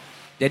beda.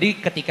 Jadi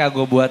ketika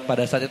gue buat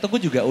pada saat itu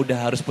gue juga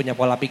udah harus punya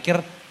pola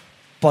pikir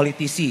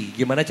politisi.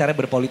 Gimana cara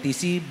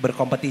berpolitisi,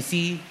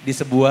 berkompetisi di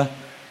sebuah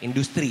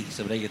industri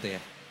sebenarnya gitu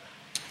ya.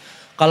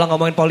 Kalau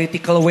ngomongin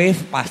political wave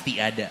pasti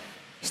ada.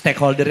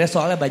 Stakeholdernya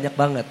soalnya banyak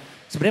banget.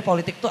 Sebenarnya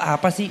politik tuh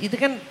apa sih? Itu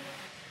kan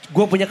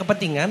gue punya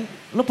kepentingan,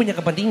 lo punya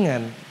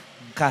kepentingan.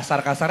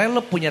 Kasar-kasarnya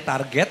lo punya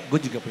target, gue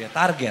juga punya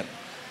target.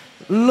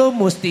 Lo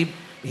mesti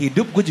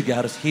hidup, gue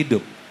juga harus hidup.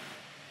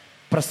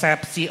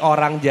 Persepsi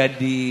orang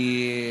jadi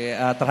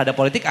terhadap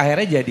politik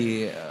akhirnya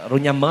jadi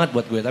runyam banget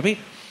buat gue. Tapi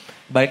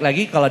balik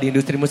lagi kalau di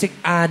industri musik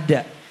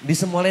ada. Di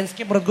semua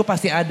landscape menurut gue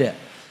pasti ada.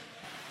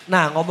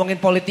 Nah ngomongin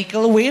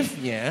political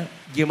wave-nya,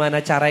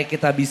 gimana caranya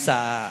kita bisa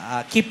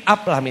keep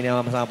up lah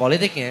minimal sama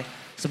politiknya.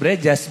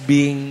 Sebenarnya just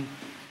being,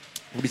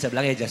 gue bisa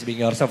bilang ya just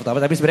being yourself atau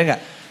apa. Tapi sebenarnya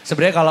enggak.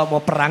 Sebenarnya kalau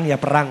mau perang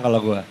ya perang kalau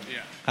gue.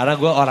 Iya. Karena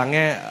gue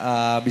orangnya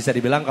bisa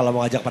dibilang kalau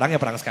mau ngajak perang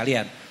ya perang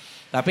sekalian.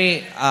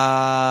 Tapi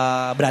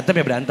berantem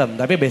ya berantem.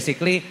 Tapi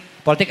basically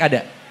politik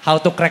ada. How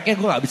to cracknya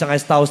gue gak bisa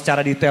ngasih tahu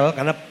secara detail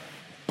karena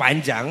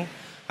panjang.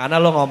 Karena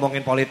lo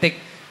ngomongin politik,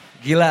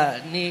 gila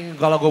nih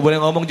kalau gue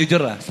boleh ngomong jujur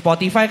lah.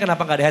 Spotify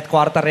kenapa gak ada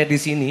headquarternya di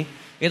sini?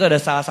 Itu ada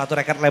salah satu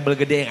record label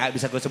gede yang gak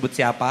bisa gue sebut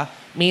siapa.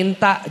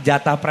 Minta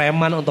jatah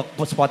preman untuk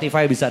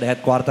Spotify bisa ada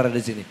headquarter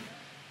di sini.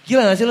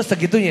 Gila gak sih lo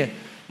segitunya?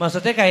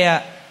 Maksudnya kayak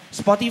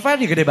Spotify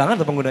ini gede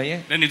banget tuh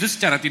penggunanya. Dan itu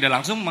secara tidak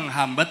langsung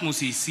menghambat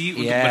musisi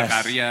untuk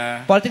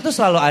berkarya. Politik tuh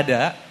selalu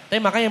ada. Tapi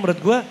makanya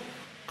menurut gue,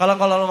 kalau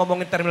lo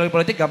ngomongin terminologi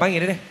politik gampang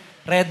gini deh.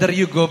 Rather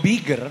you go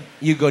bigger,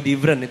 you go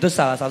different. Itu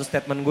salah satu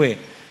statement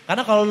gue.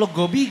 Karena kalau lo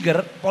go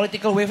bigger,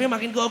 political wave-nya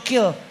makin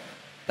gokil.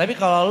 Tapi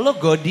kalau lo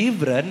go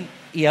different,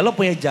 ya lo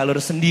punya jalur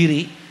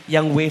sendiri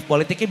yang wave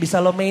politiknya bisa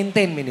lo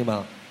maintain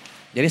minimal.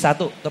 Jadi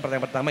satu, itu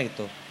pertanyaan pertama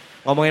itu.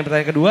 Ngomongin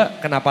pertanyaan kedua,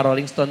 kenapa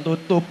Rolling Stone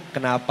tutup,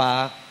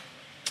 kenapa...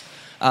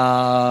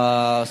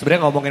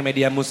 sebenarnya ngomongin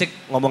media musik,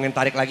 ngomongin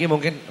tarik lagi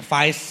mungkin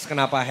Vice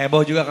kenapa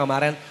heboh juga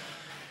kemarin.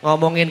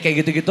 Ngomongin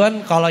kayak gitu-gituan,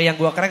 kalau yang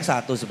gue crack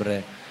satu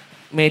sebenarnya.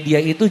 Media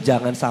itu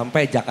jangan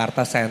sampai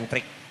Jakarta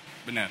centric.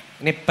 Benar.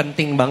 Ini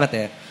penting banget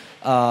ya.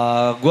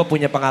 Gue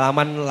punya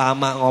pengalaman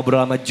lama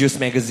ngobrol sama Juice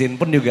Magazine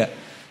pun juga.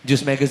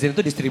 Juice Magazine itu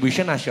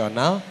distribution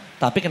nasional,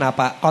 tapi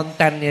kenapa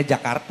kontennya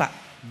Jakarta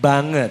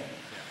banget.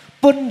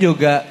 Pun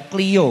juga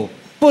Clio,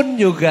 pun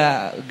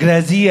juga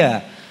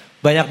Grazia.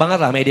 Banyak banget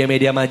lah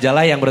media-media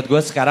majalah yang menurut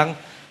gue sekarang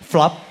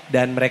flop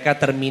dan mereka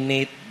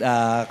terminate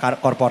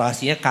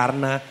korporasinya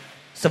karena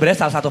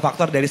sebenarnya salah satu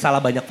faktor dari salah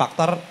banyak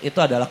faktor itu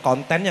adalah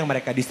konten yang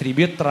mereka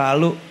distribute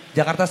terlalu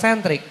Jakarta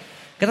centric.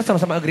 Kita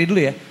sama-sama agree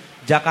dulu ya,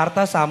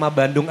 Jakarta sama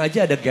Bandung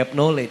aja ada gap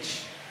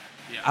knowledge.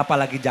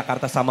 Apalagi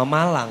Jakarta sama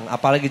Malang,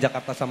 apalagi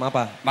Jakarta sama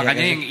apa.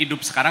 Makanya ya, yang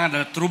hidup sekarang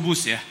adalah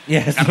Trubus ya.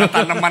 Yes. Karena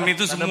tanaman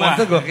itu semua. Tanaman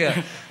itu gokil.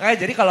 Nah,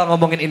 jadi kalau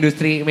ngomongin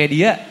industri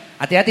media,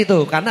 hati-hati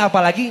tuh. Karena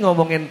apalagi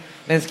ngomongin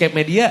landscape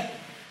media,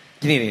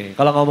 gini nih,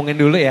 kalau ngomongin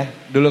dulu ya,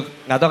 dulu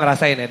gak tau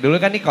ngerasain ya. Dulu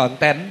kan nih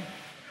konten,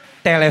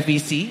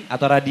 televisi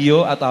atau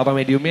radio atau apa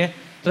mediumnya,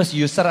 terus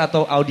user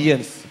atau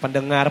audience,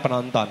 pendengar,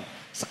 penonton.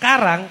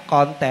 Sekarang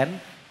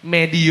konten,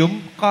 medium,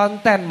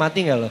 konten,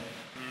 mati gak lo?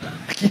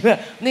 Gila,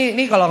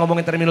 nih kalau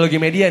ngomongin terminologi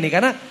media nih,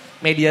 karena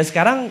media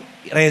sekarang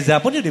Reza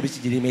pun udah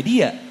bisa jadi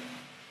media.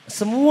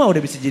 Semua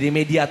udah bisa jadi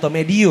media atau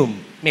medium.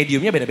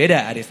 Mediumnya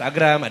beda-beda, ada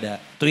Instagram,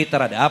 ada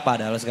Twitter, ada apa,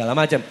 ada segala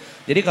macam.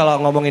 Jadi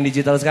kalau ngomongin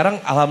digital sekarang,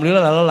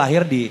 alhamdulillah lalu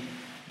lahir di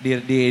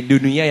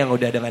dunia yang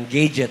udah dengan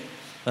gadget.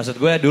 Maksud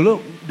gue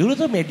dulu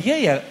tuh media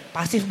ya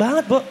pasif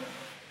banget, Bo.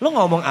 Lo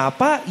ngomong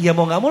apa, ya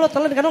mau gak mau lo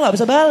telan karena lo gak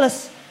bisa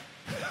bales.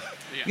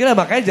 Gila,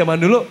 makanya zaman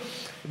dulu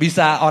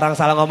bisa orang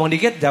salah ngomong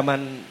dikit,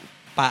 zaman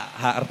Pak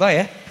Harto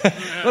ya,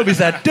 lo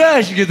bisa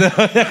dash gitu.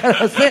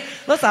 Maksudnya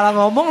lo salah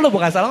ngomong, lo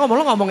bukan salah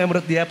ngomong, lo ngomong yang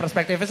menurut dia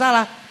perspektifnya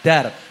salah.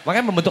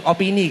 Makanya membentuk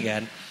opini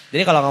kan.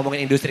 Jadi kalau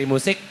ngomongin industri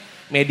musik,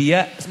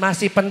 media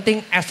masih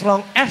penting as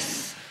long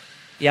as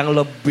yang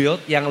lo build,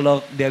 yang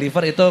lo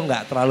deliver itu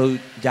nggak terlalu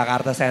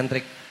Jakarta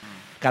centric.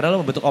 Karena lo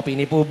membentuk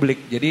opini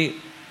publik. Jadi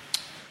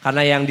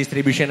karena yang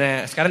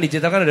distributionnya sekarang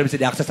digital kan udah bisa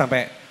diakses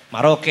sampai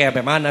Maroke,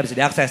 sampai mana bisa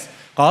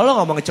diakses. Kalau lo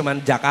ngomongin cuman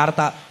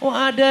Jakarta, oh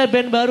ada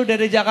band baru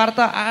dari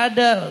Jakarta,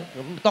 ada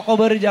toko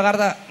baru di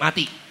Jakarta,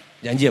 mati.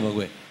 Janji sama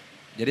gue.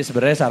 Jadi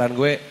sebenarnya saran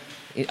gue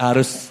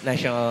harus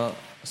national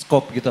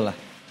scope gitu lah.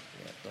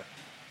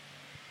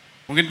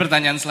 Mungkin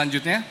pertanyaan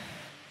selanjutnya.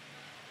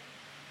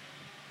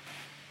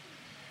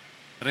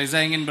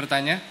 Reza ingin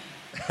bertanya?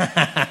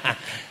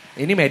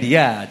 Ini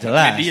media,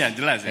 jelas. Media,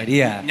 jelas ya.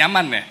 Media.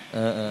 Nyaman ya?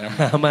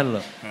 Aman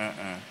loh.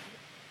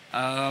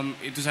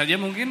 Itu saja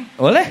mungkin.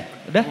 Boleh,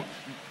 udah.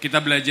 Kita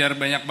belajar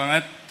banyak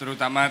banget,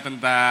 terutama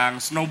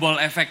tentang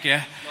snowball effect ya.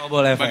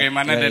 Snowball effect.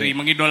 Bagaimana dari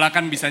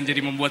mengidolakan bisa jadi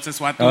membuat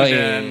sesuatu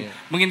dan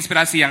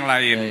menginspirasi yang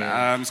lain.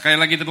 Sekali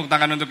lagi tepuk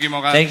tangan untuk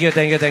Kimoka. Thank you.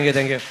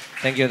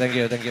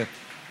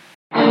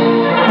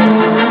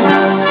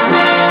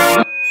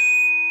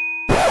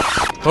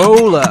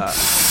 Hola.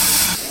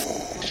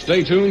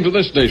 Stay tuned to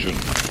this station.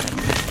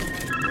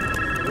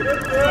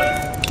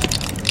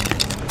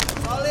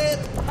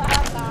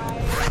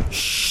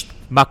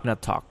 Magna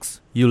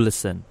Talks. You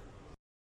listen.